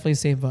 but definitely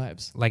same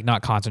vibes. Like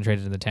not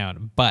concentrated in the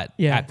town, but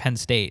Yeah. at Penn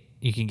State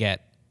you can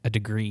get a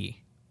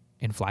degree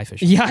in fly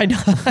fishing, Yeah, I know.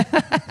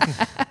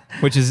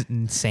 which is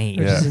insane.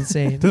 Which is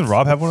insane. Doesn't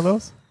Rob have one of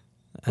those?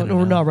 I don't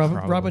No, know, Rob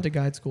probably. went to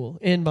guide school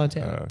in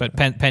Montana. But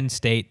Penn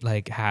State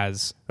like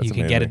has That's you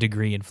can get a amazing.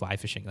 degree in fly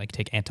fishing, like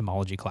take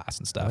entomology class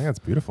and I stuff. think that's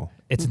beautiful.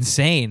 It's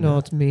insane. No,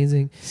 it's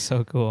amazing.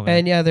 So cool, man.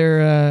 And yeah,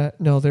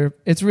 they're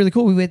it's really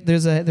cool. There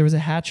was a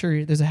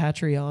hatchery. There's a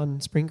hatchery on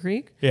Spring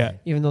Creek. yeah.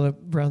 Even though the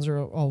browns are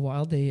all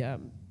wild, they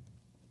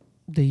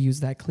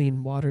use that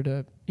clean water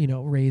to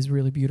raise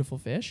really beautiful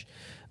fish.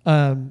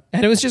 And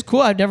it was just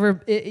cool. I've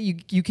never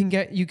you can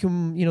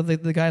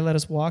the guy let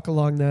us walk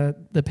along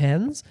the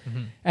pens,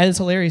 Mm-hmm. and it's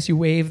hilarious. You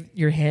wave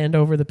your hand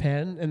over the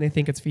pen, and they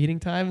think it's feeding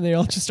time, and they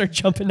all just start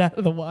jumping out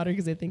of the water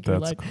because they think you're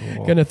That's like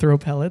cool. gonna throw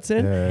pellets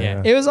in.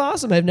 Yeah. It was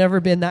awesome. I've never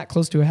been that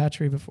close to a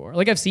hatchery before.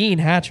 Like I've seen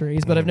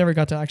hatcheries, but I've never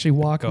got to actually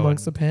walk Go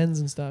amongst the and pens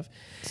and stuff.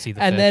 See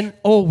the And fish.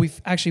 then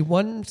we've actually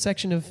one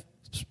section of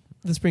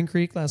the Spring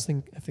Creek. Last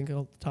thing I think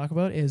I'll talk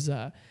about is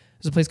there's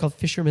a place called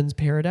Fisherman's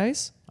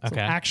Paradise. It's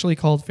Okay. actually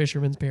called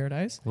Fisherman's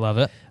Paradise. Love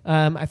it.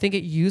 I think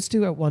it used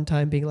to at one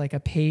time being like a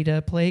pay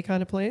to play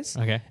kind of place,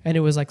 Okay. and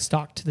it was like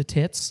stocked to the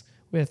tits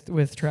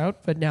with trout.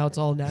 But now it's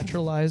all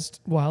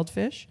naturalized wild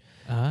fish.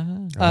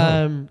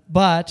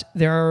 But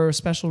there are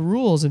special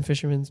rules in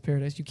Fisherman's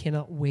Paradise. You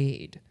cannot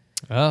wade,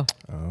 Oh,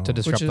 Oh. to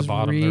disrupt which is the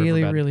bottom. of the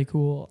really riverbed. really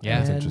cool. Yeah.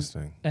 That's And-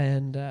 interesting.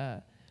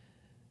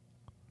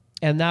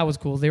 And that was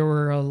cool. There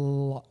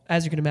were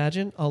as you can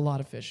imagine, a lot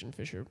of fish in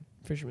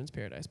Fisherman's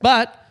Paradise,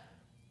 but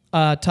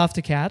tough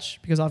to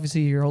catch because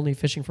obviously you're only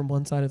fishing from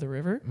one side of the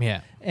river,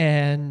 Yeah.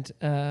 and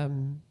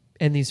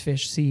these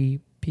fish see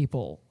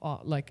people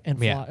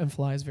Yeah. and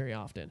flies very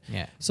often.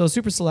 Yeah. So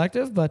super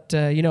selective, but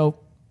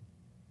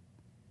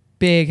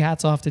big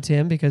hats off to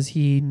Tim because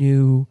he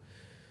knew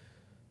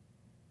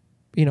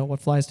what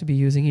flies to be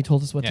using. He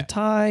told us what Yeah. to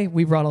tie.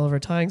 We brought all of our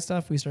tying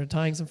stuff. We started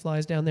tying some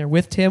flies down there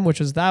with Tim,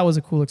 that was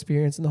a cool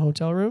experience in the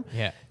hotel room.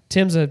 Yeah.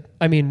 Tim's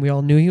we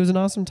all knew he was an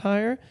awesome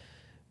tyer.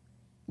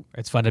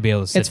 It's fun to be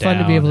able to sit It's fun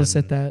to be able to and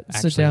sit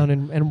actually down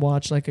and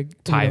watch like a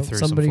tie through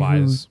some somebody who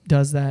flies.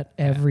 does that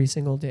every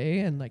single day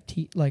and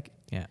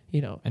Yeah.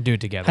 you and do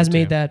it together. has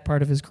made too. that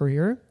part of his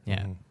career.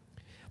 Yeah.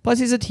 Plus,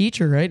 he's a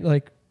teacher, right?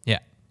 Like, Yeah.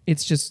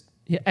 it's just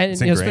and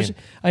It's especially ingrained.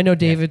 I know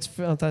David's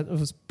felt that it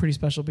was pretty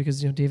special because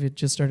David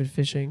just started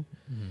fishing,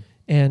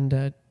 and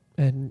that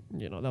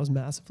was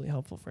massively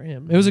helpful for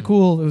him. It was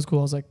cool. I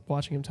was like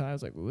watching him tie. I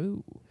was like,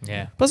 woo.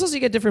 Yeah. Plus, also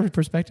you get different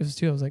perspectives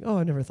too. I was like, oh,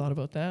 I never thought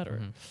about that.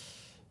 Or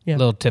yeah,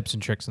 Little tips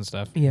and tricks and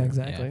stuff. yeah,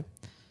 exactly.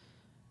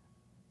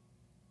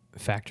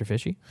 Factor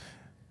Fishy.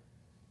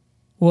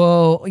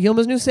 Well,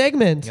 Yilma's new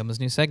segment. Yilma's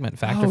new segment,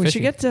 Factor Oh, we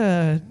Fishy. should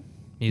get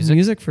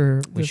music.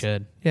 for We this.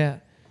 should. Yeah.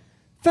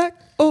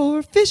 Fact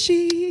or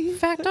fishy?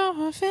 Fact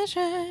or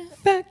Fishy.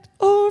 Fact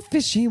or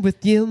fishy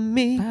with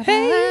Yilmi?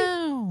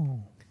 Hey.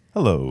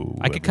 Hello.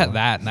 I could cut everyone.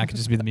 that and that could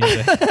just be the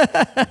music.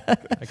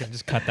 I could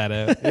just cut that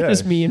out. Yeah,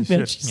 Just me and you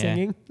Mitch should.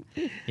 singing.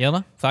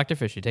 Yilma, Factor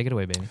Fishy, take it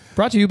away, baby.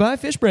 Brought to you by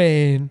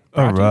Fishbrain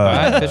All Brought to you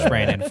by right. Fish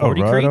Brain and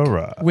 40 all right, Creek. all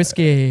right.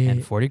 Whiskey.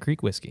 And 40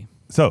 Creek Whiskey.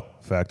 So,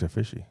 Factor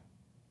Fishy.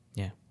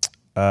 Yeah.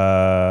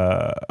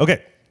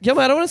 Okay. Yilma,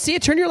 I don't want to see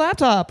it. Turn your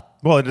laptop.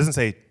 Well, it doesn't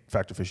say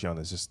Factor Fishy on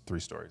this, just 3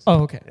 stories.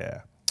 Oh, okay.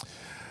 Yeah.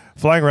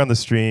 Flying around the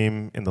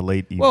stream in the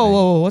late evening.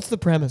 Whoa. What's the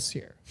premise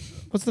here?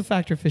 What's the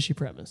Factor Fishy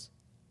premise?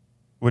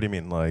 What do you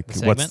mean? Like,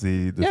 The what's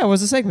segment? the Yeah,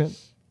 what's the segment?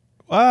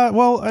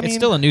 well, I mean, It's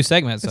still a new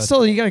segment, so It's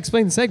still, you got to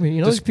explain the segment.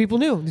 Just these people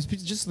knew. These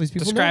people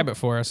describe know. it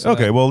for us. so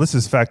okay. that- Well, this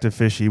is Factor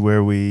Fishy,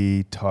 where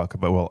we talk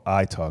about. Well,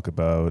 I talk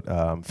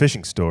about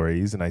fishing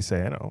stories, and I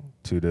say,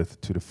 2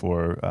 to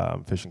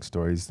 4 fishing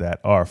stories that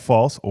are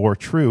false or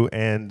true,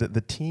 and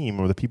the team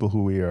or the people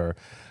who we are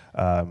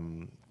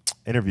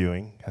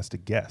interviewing has to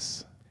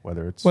guess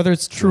whether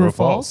it's true or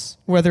false,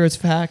 whether it's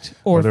fact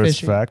or whether fishy.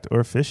 it's fact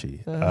or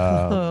fishy.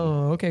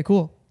 Oh, okay,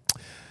 cool.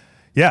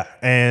 Yeah,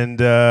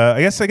 and I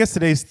guess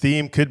today's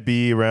theme could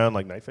be around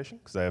like night fishing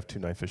because I have 2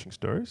 night fishing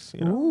stories.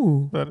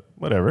 Ooh. But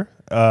whatever.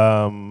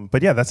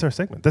 But yeah, that's our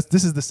segment.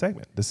 This is the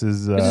segment. This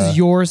is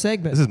Your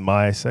segment. this is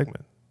my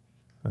segment.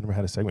 I never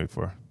had a segment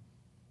before.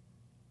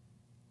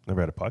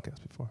 Never had a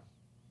podcast before.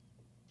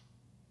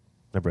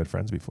 Never had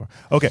friends before.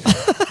 Okay.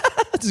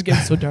 This is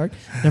getting so dark.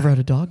 Never had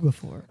a dog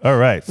before. All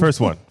right. First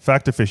one.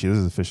 Factor Fishy. This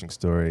is a fishing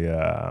story.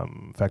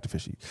 Factor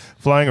Fishy.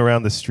 Flying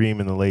around the stream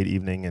in the late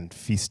evening and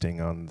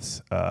feasting on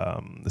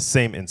the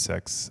same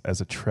insects as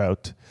a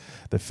trout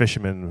the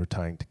fishermen were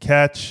trying to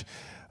catch.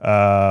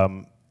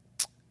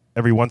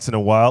 Every once in a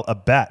while, a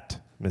bat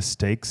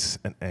mistakes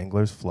an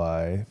angler's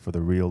fly for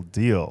the real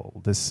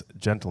deal. This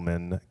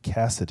gentleman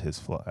casted his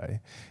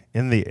fly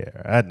in the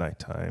air at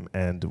nighttime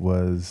and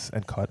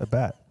caught a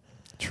bat.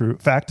 True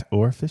fact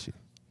or fishy?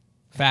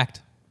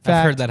 Fact. I've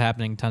Fact. heard that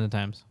happening tons of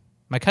times.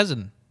 My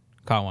cousin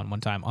caught one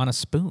time on a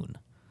spoon.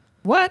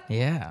 What?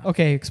 Yeah.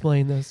 Okay,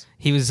 explain this.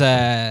 He was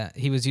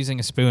using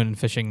a spoon and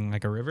fishing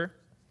like a river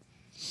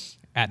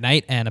at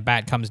night, and a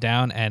bat comes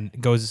down and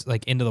goes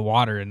like into the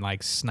water and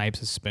like snipes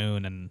his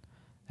spoon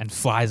and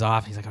flies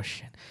off. He's like, oh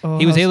shit. Oh,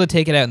 He was how's- able to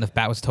take it out, and the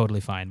bat was totally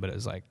fine, but it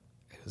was like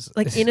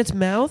Like in its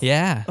mouth?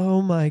 yeah.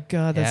 Oh my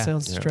god, that Yeah.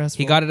 sounds Yeah. stressful.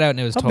 He got it out, and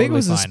it was How totally big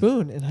was fine. his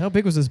spoon, and how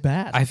big was his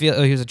bat? I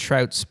feel he was a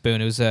trout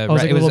spoon. It was a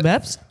was it it like a was little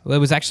Meps? well, it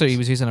was actually he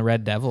was using a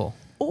Red Devil,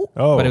 Oh,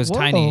 but it was Whoa.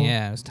 tiny.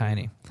 Yeah, it was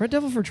tiny. Red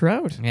Devil for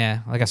trout.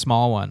 Yeah, like a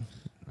small one.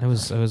 It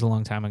was a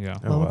long time ago,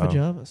 Oh, Mama wow.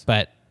 pajamas.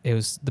 but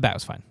the bat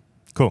was fine.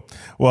 Cool.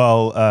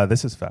 Well,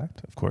 this is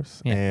fact, of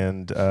course, Yeah.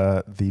 and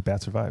the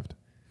bat survived.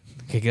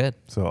 Okay, good.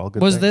 So all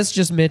good. Was things. this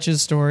just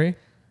Mitch's story?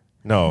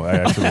 No, I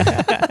actually.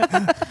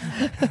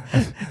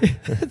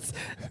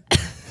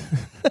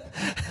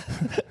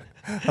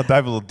 I'll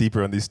dive a little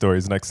deeper on these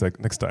stories next time.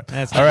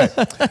 That's All right.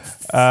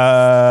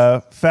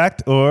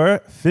 Fact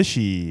or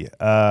fishy?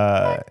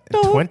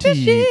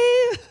 20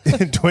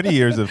 in 20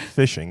 years of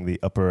fishing the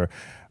upper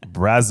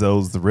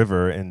Brazos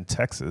River in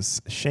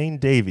Texas, Shane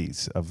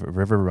Davies of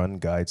River Run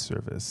Guide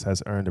Service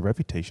has earned a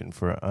reputation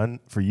for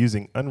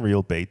using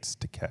unreal baits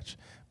to catch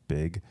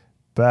big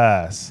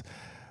bass.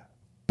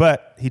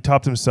 But he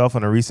topped himself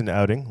on a recent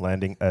outing,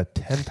 landing a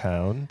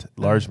 10-pound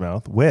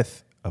largemouth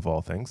with, of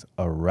all things,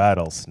 a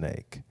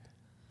rattlesnake.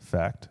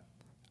 Fact.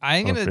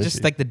 I'm Or gonna just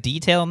fishy. like the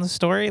detail in the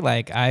story.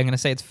 Like I'm gonna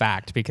say it's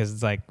fact because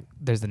it's like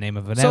there's the name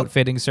of an So-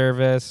 outfitting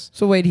service.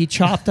 So wait, he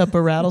chopped up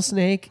a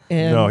rattlesnake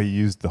and No, he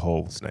used the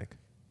whole snake.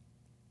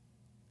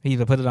 He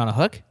either put it on a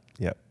hook,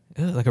 Yep.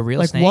 like a real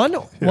like snake.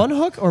 one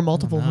hook or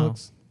multiple I don't know.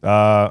 hooks?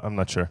 I'm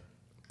not sure.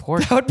 Poor.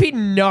 That would be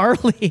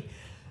gnarly.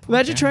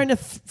 Imagine trying to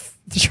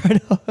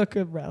hook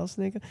a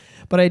rattlesnake.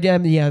 But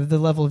the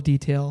level of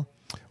detail.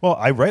 Well,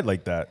 I write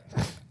like that.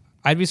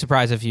 I'd be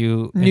surprised if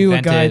you Knew a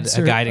invented guide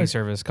a guiding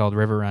service called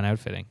River Run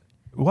Outfitting.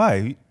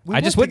 Why? I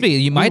just would be.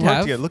 You might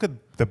have. Look at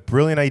the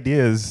brilliant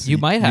ideas You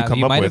might have. come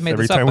You up might have with made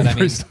every this up, time we but I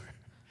mean- first start.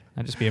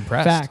 I'd just be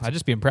impressed. Fact. I'd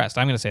just be impressed.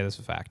 I'm gonna say this is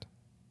a fact.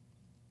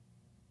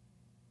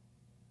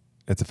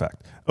 It's a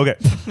fact. Okay.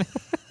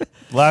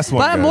 Last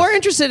one. But I'm guys. more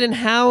interested in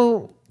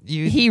how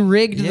he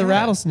rigged the Yeah.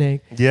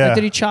 rattlesnake. Yeah. Like,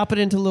 did he chop it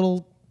into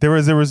little? There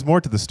was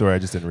more to the story. I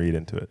just didn't read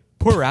into it.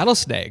 Poor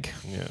rattlesnake.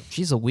 Yeah.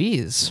 Jeez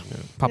Louise.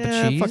 Papa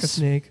Yeah, cheese. fuck a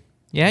snake.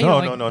 Yeah. you No,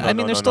 know, no, like- no, I mean,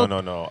 no, there's no, still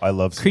no, no. I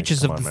love snakes. creatures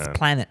Come of on, the man.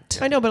 planet.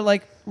 I know, but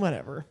like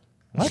whatever.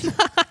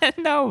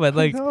 No, but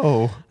like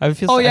No. I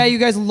feel. Oh yeah, you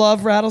guys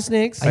love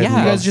rattlesnakes. Yeah. You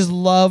guys just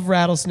love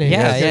rattlesnakes.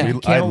 Yeah, yeah. You I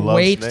can't love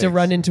wait to snakes.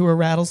 run into a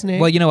rattlesnake.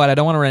 Well, you know what? I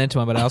don't want to run into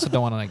him, but I also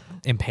don't want to like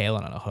impale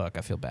it on a hook.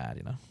 I feel bad.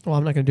 You know. Well,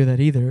 I'm not going to do that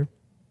either.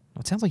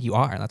 It sounds like you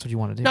are. And that's what you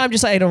want to do. No, I'm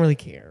just I don't really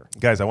care.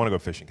 Guys, I want to go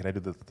fishing. Can I do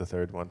the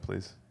third one,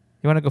 please?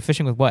 You want to go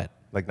fishing with what?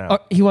 Like now. Oh,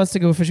 he wants to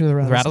go fishing with a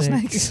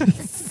rattlesnake.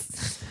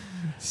 Rattlesnakes.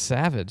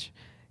 Savage.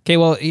 Okay,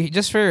 well,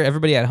 just for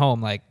everybody at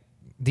home, like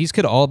these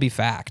could all be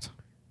fact.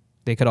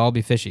 They could all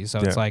be fishy. So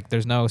it's Yeah. like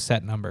there's no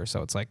set number.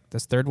 So it's like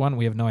this third one,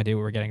 we have no idea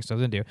what we're getting stuff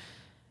into.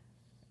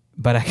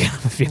 But I kind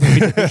of feel we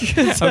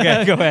do.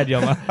 Okay, go ahead,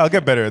 Yoma. I'll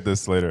get better at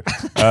this later.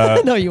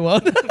 No, you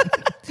won't.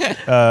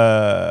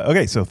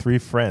 Okay, so 3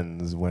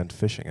 friends went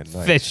fishing at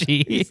night.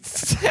 Fishy.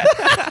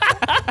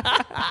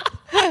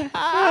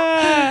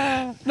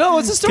 No,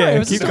 it's a story. Okay, It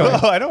was a keep story.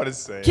 Oh, I know what to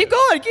say. Keep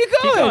going. Keep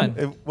going.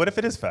 going. What if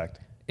it is fact?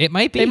 It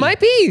might be. It might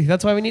be.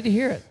 That's why we need to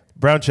hear it.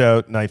 Brown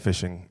trout night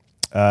fishing.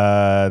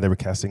 They were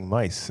casting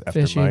mice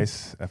after Fishy.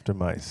 mice after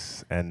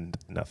mice and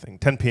nothing.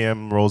 10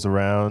 p.m. rolls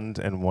around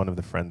and one of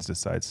the friends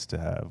decides to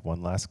have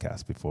one last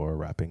cast before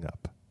wrapping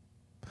up.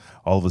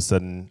 All of a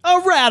sudden, A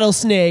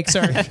rattlesnake.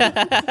 Sorry.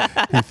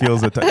 he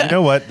feels that. You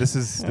know what? This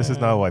is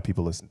not why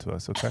people listen to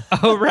us. Okay.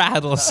 A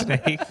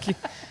rattlesnake.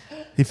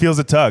 He feels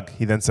a tug.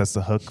 He then sets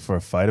the hook for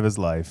a fight of his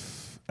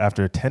life.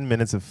 After 10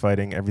 minutes of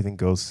fighting, everything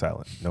goes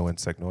silent. No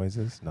insect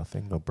noises,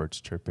 nothing. No birds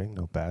chirping,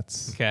 no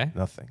bats. Okay.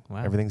 Nothing.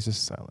 Wow. Everything's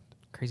just silent.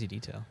 Crazy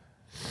detail.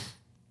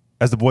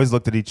 As the boys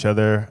looked at each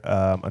other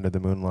under the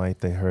moonlight,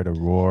 they heard a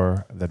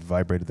roar that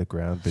vibrated the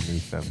ground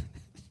beneath them.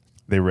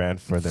 They ran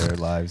for their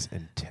lives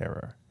in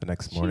terror. The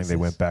next morning, they Jesus.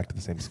 went back to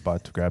the same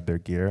spot to grab their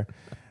gear,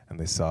 and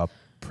they saw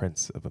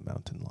prints of a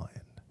mountain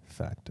lion.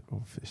 Fact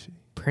or fishy?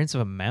 Prince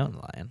of a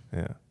mountain lion.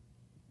 Yeah.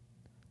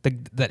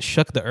 That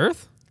shook the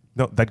earth?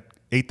 No, that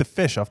ate the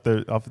fish off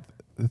the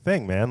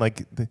thing, man.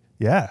 Like,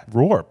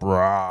 roar.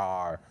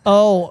 Brawr.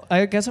 Oh,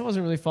 I guess I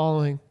wasn't really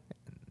following.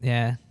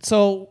 Yeah.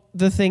 So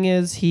the thing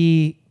is,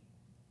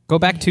 Go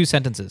back 2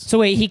 sentences. So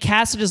wait, he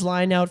casted his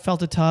line out,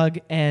 felt a tug,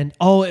 and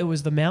it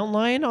was the mountain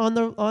lion on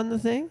the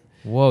thing.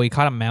 Whoa, he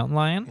caught a mountain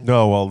lion?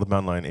 No, well, the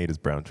mountain lion ate his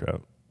brown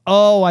trout.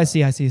 Oh, I see.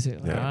 Yeah.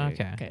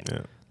 Okay. Yeah.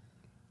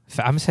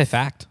 I'm going to say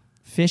fact.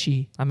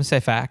 Fishy. I'm going to say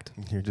fact.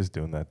 You're just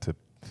doing that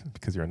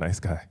because you're a nice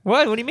guy.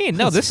 What? What do you mean?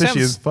 No, It's this fishy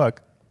as sounds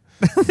fuck.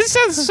 this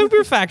sounds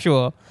super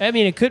factual. I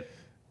mean, it could,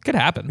 Could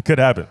happen. It could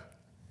happen.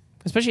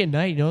 especially at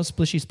night.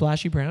 Splishy,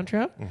 splashy brown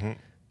trout. Mm-hmm. Can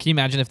you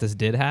imagine if this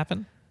did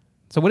happen?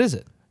 So what is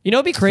it?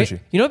 It'd be crazy.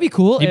 fishy. It'd be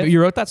cool. You, if- you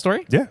wrote that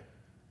story? Yeah.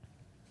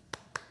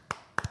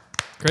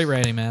 Great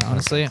writing, man.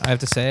 Honestly, I have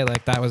to say,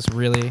 like, that was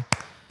really.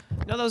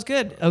 No, that was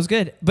good. That was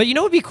good. But you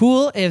know what would be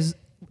cool is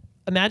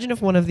imagine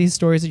if one of these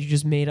stories that you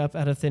just made up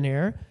out of thin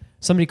air,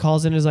 somebody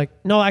calls in and is like,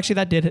 no,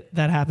 actually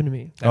that happened to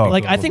me. Oh,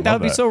 Like, cool. I think that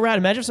Love would be that. so rad.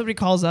 Imagine if somebody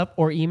calls up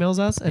or emails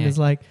us and Yeah. is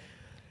like, you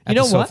At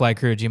know the what?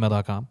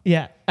 SoFlyCrew@gmail.com.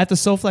 Yeah, at the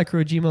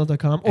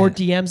SoFlyCrew@gmail.com or And-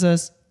 DMs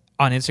us.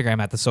 On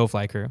Instagram at the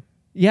SoFly Crew.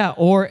 Yeah,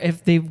 or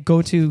if they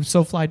go to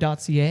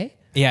SoFly.ca.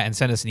 Yeah, and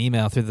send us an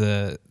email through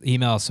the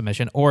email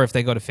submission, or if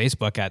they go to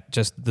Facebook at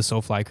just the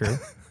SoFly Crew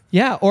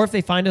Yeah, or if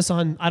they find us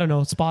on, I don't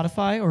know,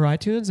 Spotify or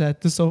iTunes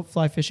at the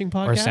SoFly Fishing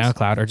Podcast. or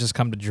SoundCloud, or just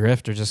come to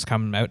Drift, or just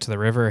come out to the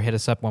river, or hit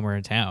us up when we're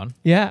in town.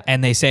 Yeah.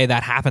 And they say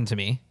that happened to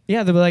me.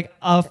 Yeah, they'll be like,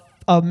 a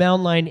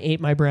mountain lion ate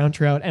my brown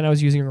trout and I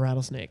was using a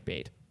rattlesnake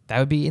bait. That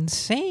would be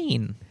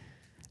insane.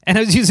 And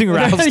I was using a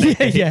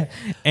rattlesnake. Yeah.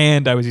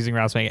 And I was using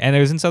rattlesnake, and it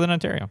was in Southern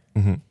Ontario.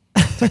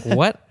 It's like,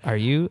 what are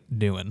you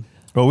doing?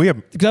 Well, we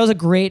have. That was a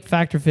great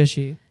Factor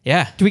Fishy.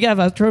 Yeah, Do we have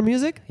outro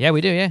music? yeah,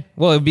 we do. Yeah.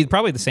 Well, it would be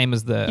probably the same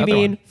as the You other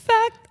mean one.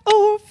 Fact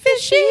or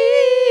Fishy?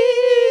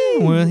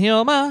 With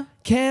Yoma.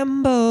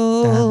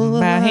 Campbell.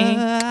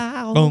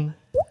 Boom.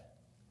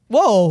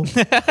 Whoa.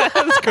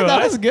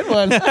 That was a good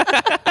one.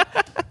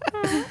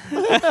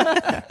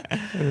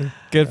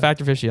 Good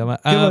Factor Fish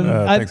Yoma. Good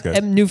one. Thanks, guys.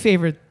 A new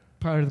favorite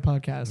part of the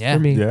podcast Yeah. for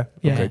me. Yeah?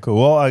 Yeah. Okay,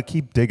 cool. Well,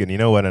 keep digging. You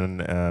know what?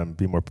 And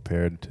be more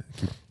prepared.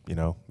 Keep,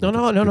 No, making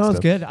no, some it's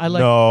stuff. good. I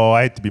like. No,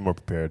 I have to be more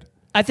prepared.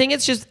 I think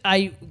it's just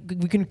we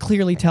can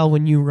clearly tell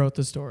when you wrote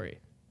the story.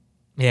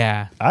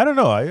 Yeah. I don't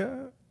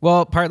know.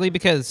 Well, partly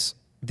because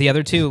the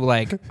other two,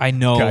 like, I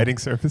know. Guiding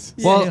service.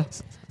 Well,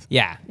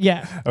 yeah.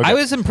 Yeah. Okay. I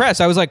was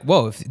impressed. I was like,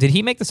 whoa, did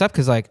he make this up?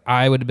 Because, like,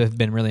 I would have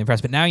been really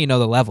impressed. But now you know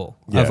the level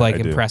Yeah, of, like, I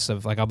do.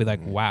 impressive. Like, I'll be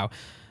like, wow.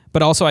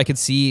 But also, I could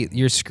see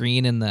your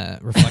screen in the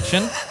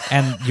reflection,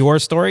 and your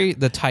story,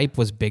 the type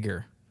was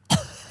bigger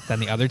than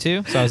the other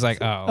two. So I was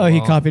like, oh. Oh, he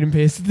well. copied and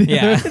pasted the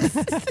Yeah. other.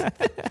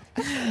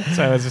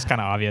 So it was just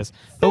kind of obvious.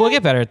 But we'll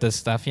get better at this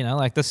stuff, you know?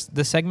 Like, this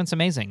segment's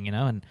amazing, you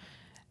know?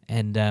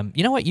 And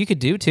you know what you could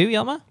do, too,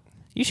 Yelma?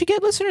 You should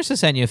get listeners to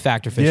send you a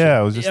Factor Fish. Yeah,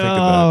 I was just thinking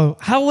about Oh,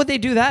 how would they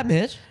do that,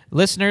 Mitch?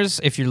 Listeners,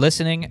 if you're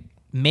listening,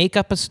 make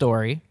up a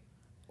story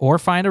or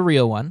find a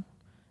real one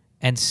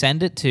and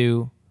send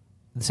the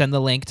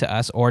link to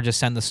us, or just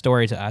send the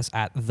story to us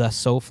at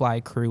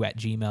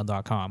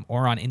thesoflycrew@gmail.com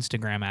or on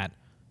Instagram at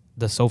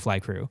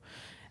thesoflycrew.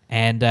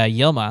 And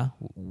Yilma,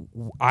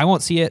 I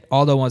won't see it.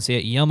 Aldo won't see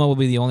it. Yilma will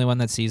be the only one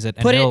that sees it.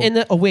 And Put it he'll- in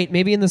the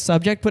maybe in the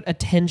subject, put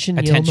attention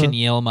attention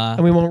Yilma, Yilma,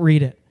 and we won't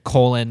read it.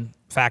 colon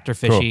Factor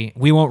Fishy.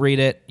 We won't read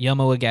it.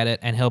 Yilma will get it,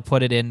 and he'll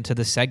put it into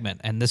the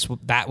segment. And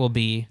that will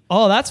be,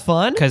 Oh, that's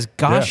fun. because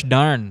gosh Yeah.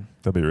 darn,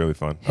 that'll be really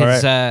fun. his All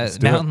right, let's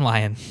do it. mountain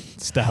lion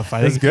stuff.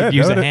 I That's think he could good.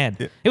 use That a would've- hand.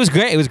 yeah. It was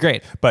great. It was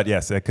great. But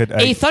yes, I could.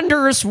 A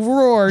thunderous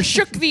roar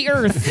shook the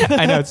earth.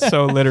 I know, it's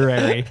so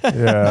literary.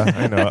 Yeah,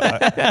 I know.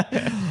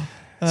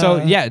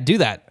 So yeah, do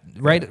that.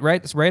 Write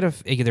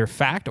either a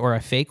fact or a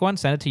fake one.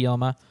 Send it to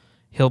Yilma.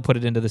 He'll put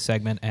it into the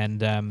segment.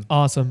 And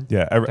Awesome.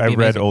 Yeah, I be read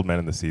amazing. Old Man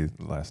in the Sea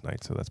last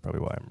night, so that's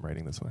probably why I'm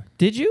writing this way.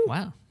 Did you?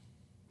 wow,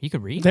 you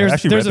could read. There's- I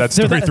actually read that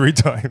there's story a- 3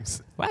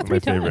 times. Wow, One of 3 my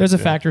times. favorites, There's a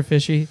yeah. Factor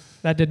Fishy.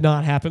 That did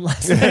not happen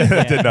last night.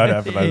 That did not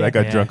happen. I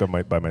got Yeah.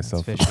 drunk by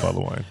myself with a fishy.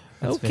 bottle of wine.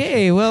 That's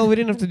Okay, well, we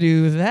didn't have to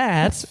do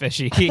that. It's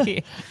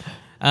fishy.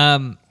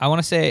 I want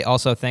to say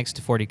also thanks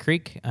to 40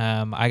 Creek.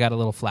 I got a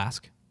little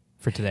flask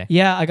for today.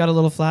 Yeah, I got a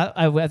little flat.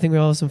 I think we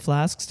all have some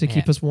flasks to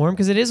keep Yeah. us warm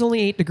because it is only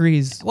 8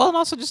 degrees. Well, and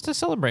also just to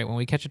celebrate when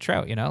we catch a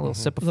trout, you know, a little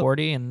sip of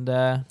 40 and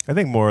I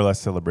think more or less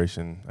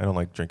celebration. I don't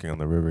like drinking on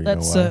the river. You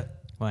That's know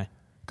why? why?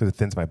 Because it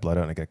thins my blood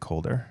out and I get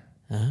colder.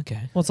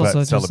 Okay. well, it's But also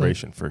just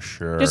celebration for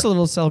sure. a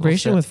little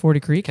celebration sip. with 40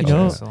 Creek. You Catch a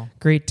know, whistle.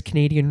 great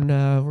Canadian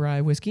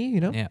rye whiskey. You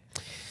know, Yeah,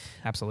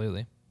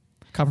 absolutely.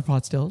 copper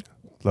pot still.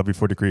 Love you,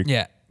 40 Creek.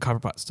 Yeah,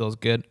 Copperpot still is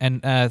good.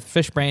 And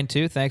Fishbrain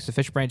too. Thanks to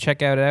Fishbrain.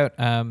 Check out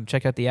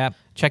check out the app.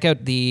 Check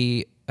out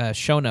the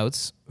show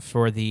notes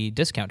for the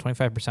discount.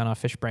 25% off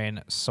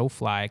Fishbrain.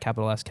 SoFly,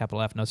 capital S,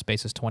 capital F, no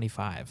spaces,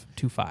 25.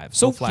 25.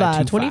 SoFly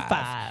 25.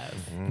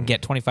 25. And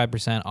get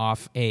 25%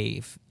 off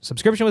a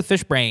subscription with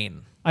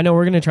Fishbrain. I know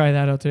we're gonna try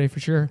that out today for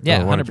sure.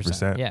 Yeah, Oh,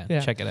 100%. 100%. Yeah,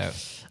 check it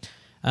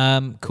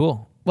out.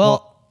 Cool.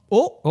 Well,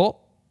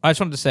 I just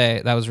wanted to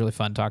say that was really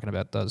fun talking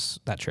about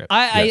that trip.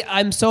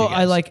 I'm so You I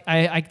guys. like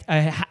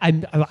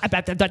I'm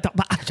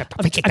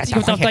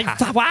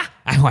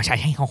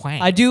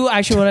I do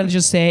actually want to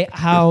just say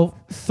how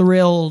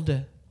thrilled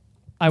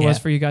I was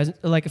Yeah. for you guys.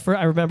 Like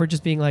I remember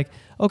just being like,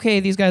 okay,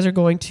 these guys are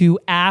going to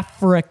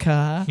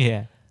Africa.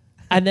 yeah.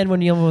 And then when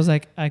Yilma was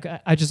like,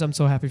 I'm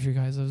so happy for you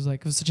guys. I was like,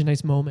 it was such a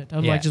nice moment.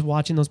 I'm Yeah. like just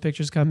watching those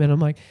pictures come in. I'm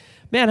like,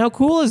 man, how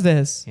cool is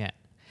this? Yeah.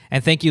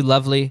 And thank you,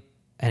 lovely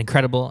and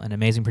incredible and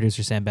amazing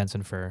producer Sam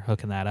Benson, for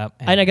hooking that up.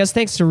 And I guess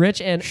thanks to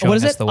Rich and Showing what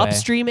is us it? the way.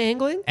 Upstream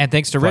angling, And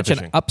thanks to Fly Rich and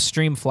fishing.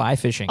 Upstream Fly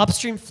Fishing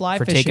upstream fly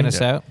for fishing taking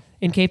us out.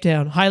 in Cape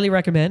Town. Highly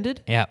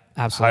recommended. Yeah,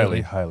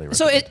 absolutely. Highly recommend.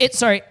 So it's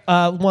sorry.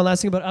 One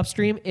last thing about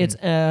Upstream. It's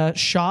a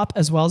shop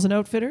as well as an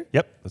outfitter.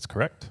 Yep, that's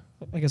correct.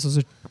 I guess those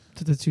are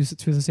To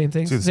the same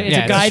things. Two the It's same. a Yeah,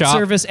 it's a guide shop.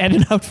 service and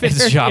an outfitter.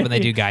 It's a shop and they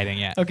do guiding.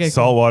 Yeah. Okay, cool.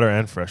 Saltwater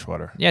and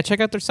freshwater. Yeah, check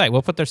out their site.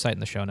 We'll put their site in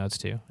the show notes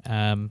too.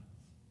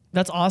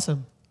 That's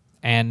awesome.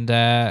 And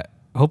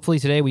hopefully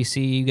today we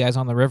see you guys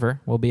on the river.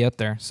 We'll be out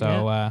there. So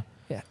Yeah.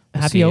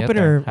 we'll Happy see you out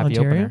opener, there. Happy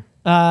Ontario.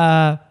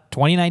 opener.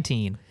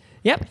 2019.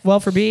 Yep. Well,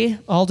 for B,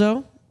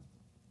 Aldo.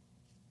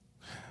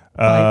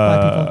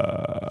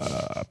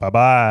 Bye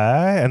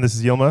bye. And this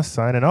is Yilma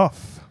signing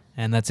off.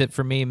 And that's it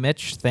for me,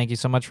 Mitch. Thank you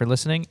so much for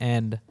listening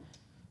and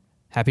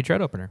happy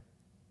trout opener.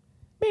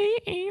 I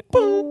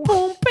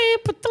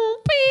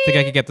think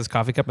I could get this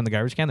coffee cup in the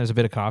garbage can. There's a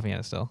bit of coffee in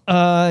it still.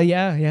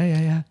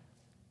 Yeah.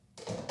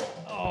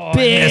 Oh,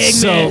 Big I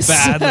missed so miss.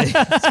 badly.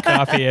 There's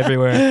coffee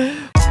everywhere.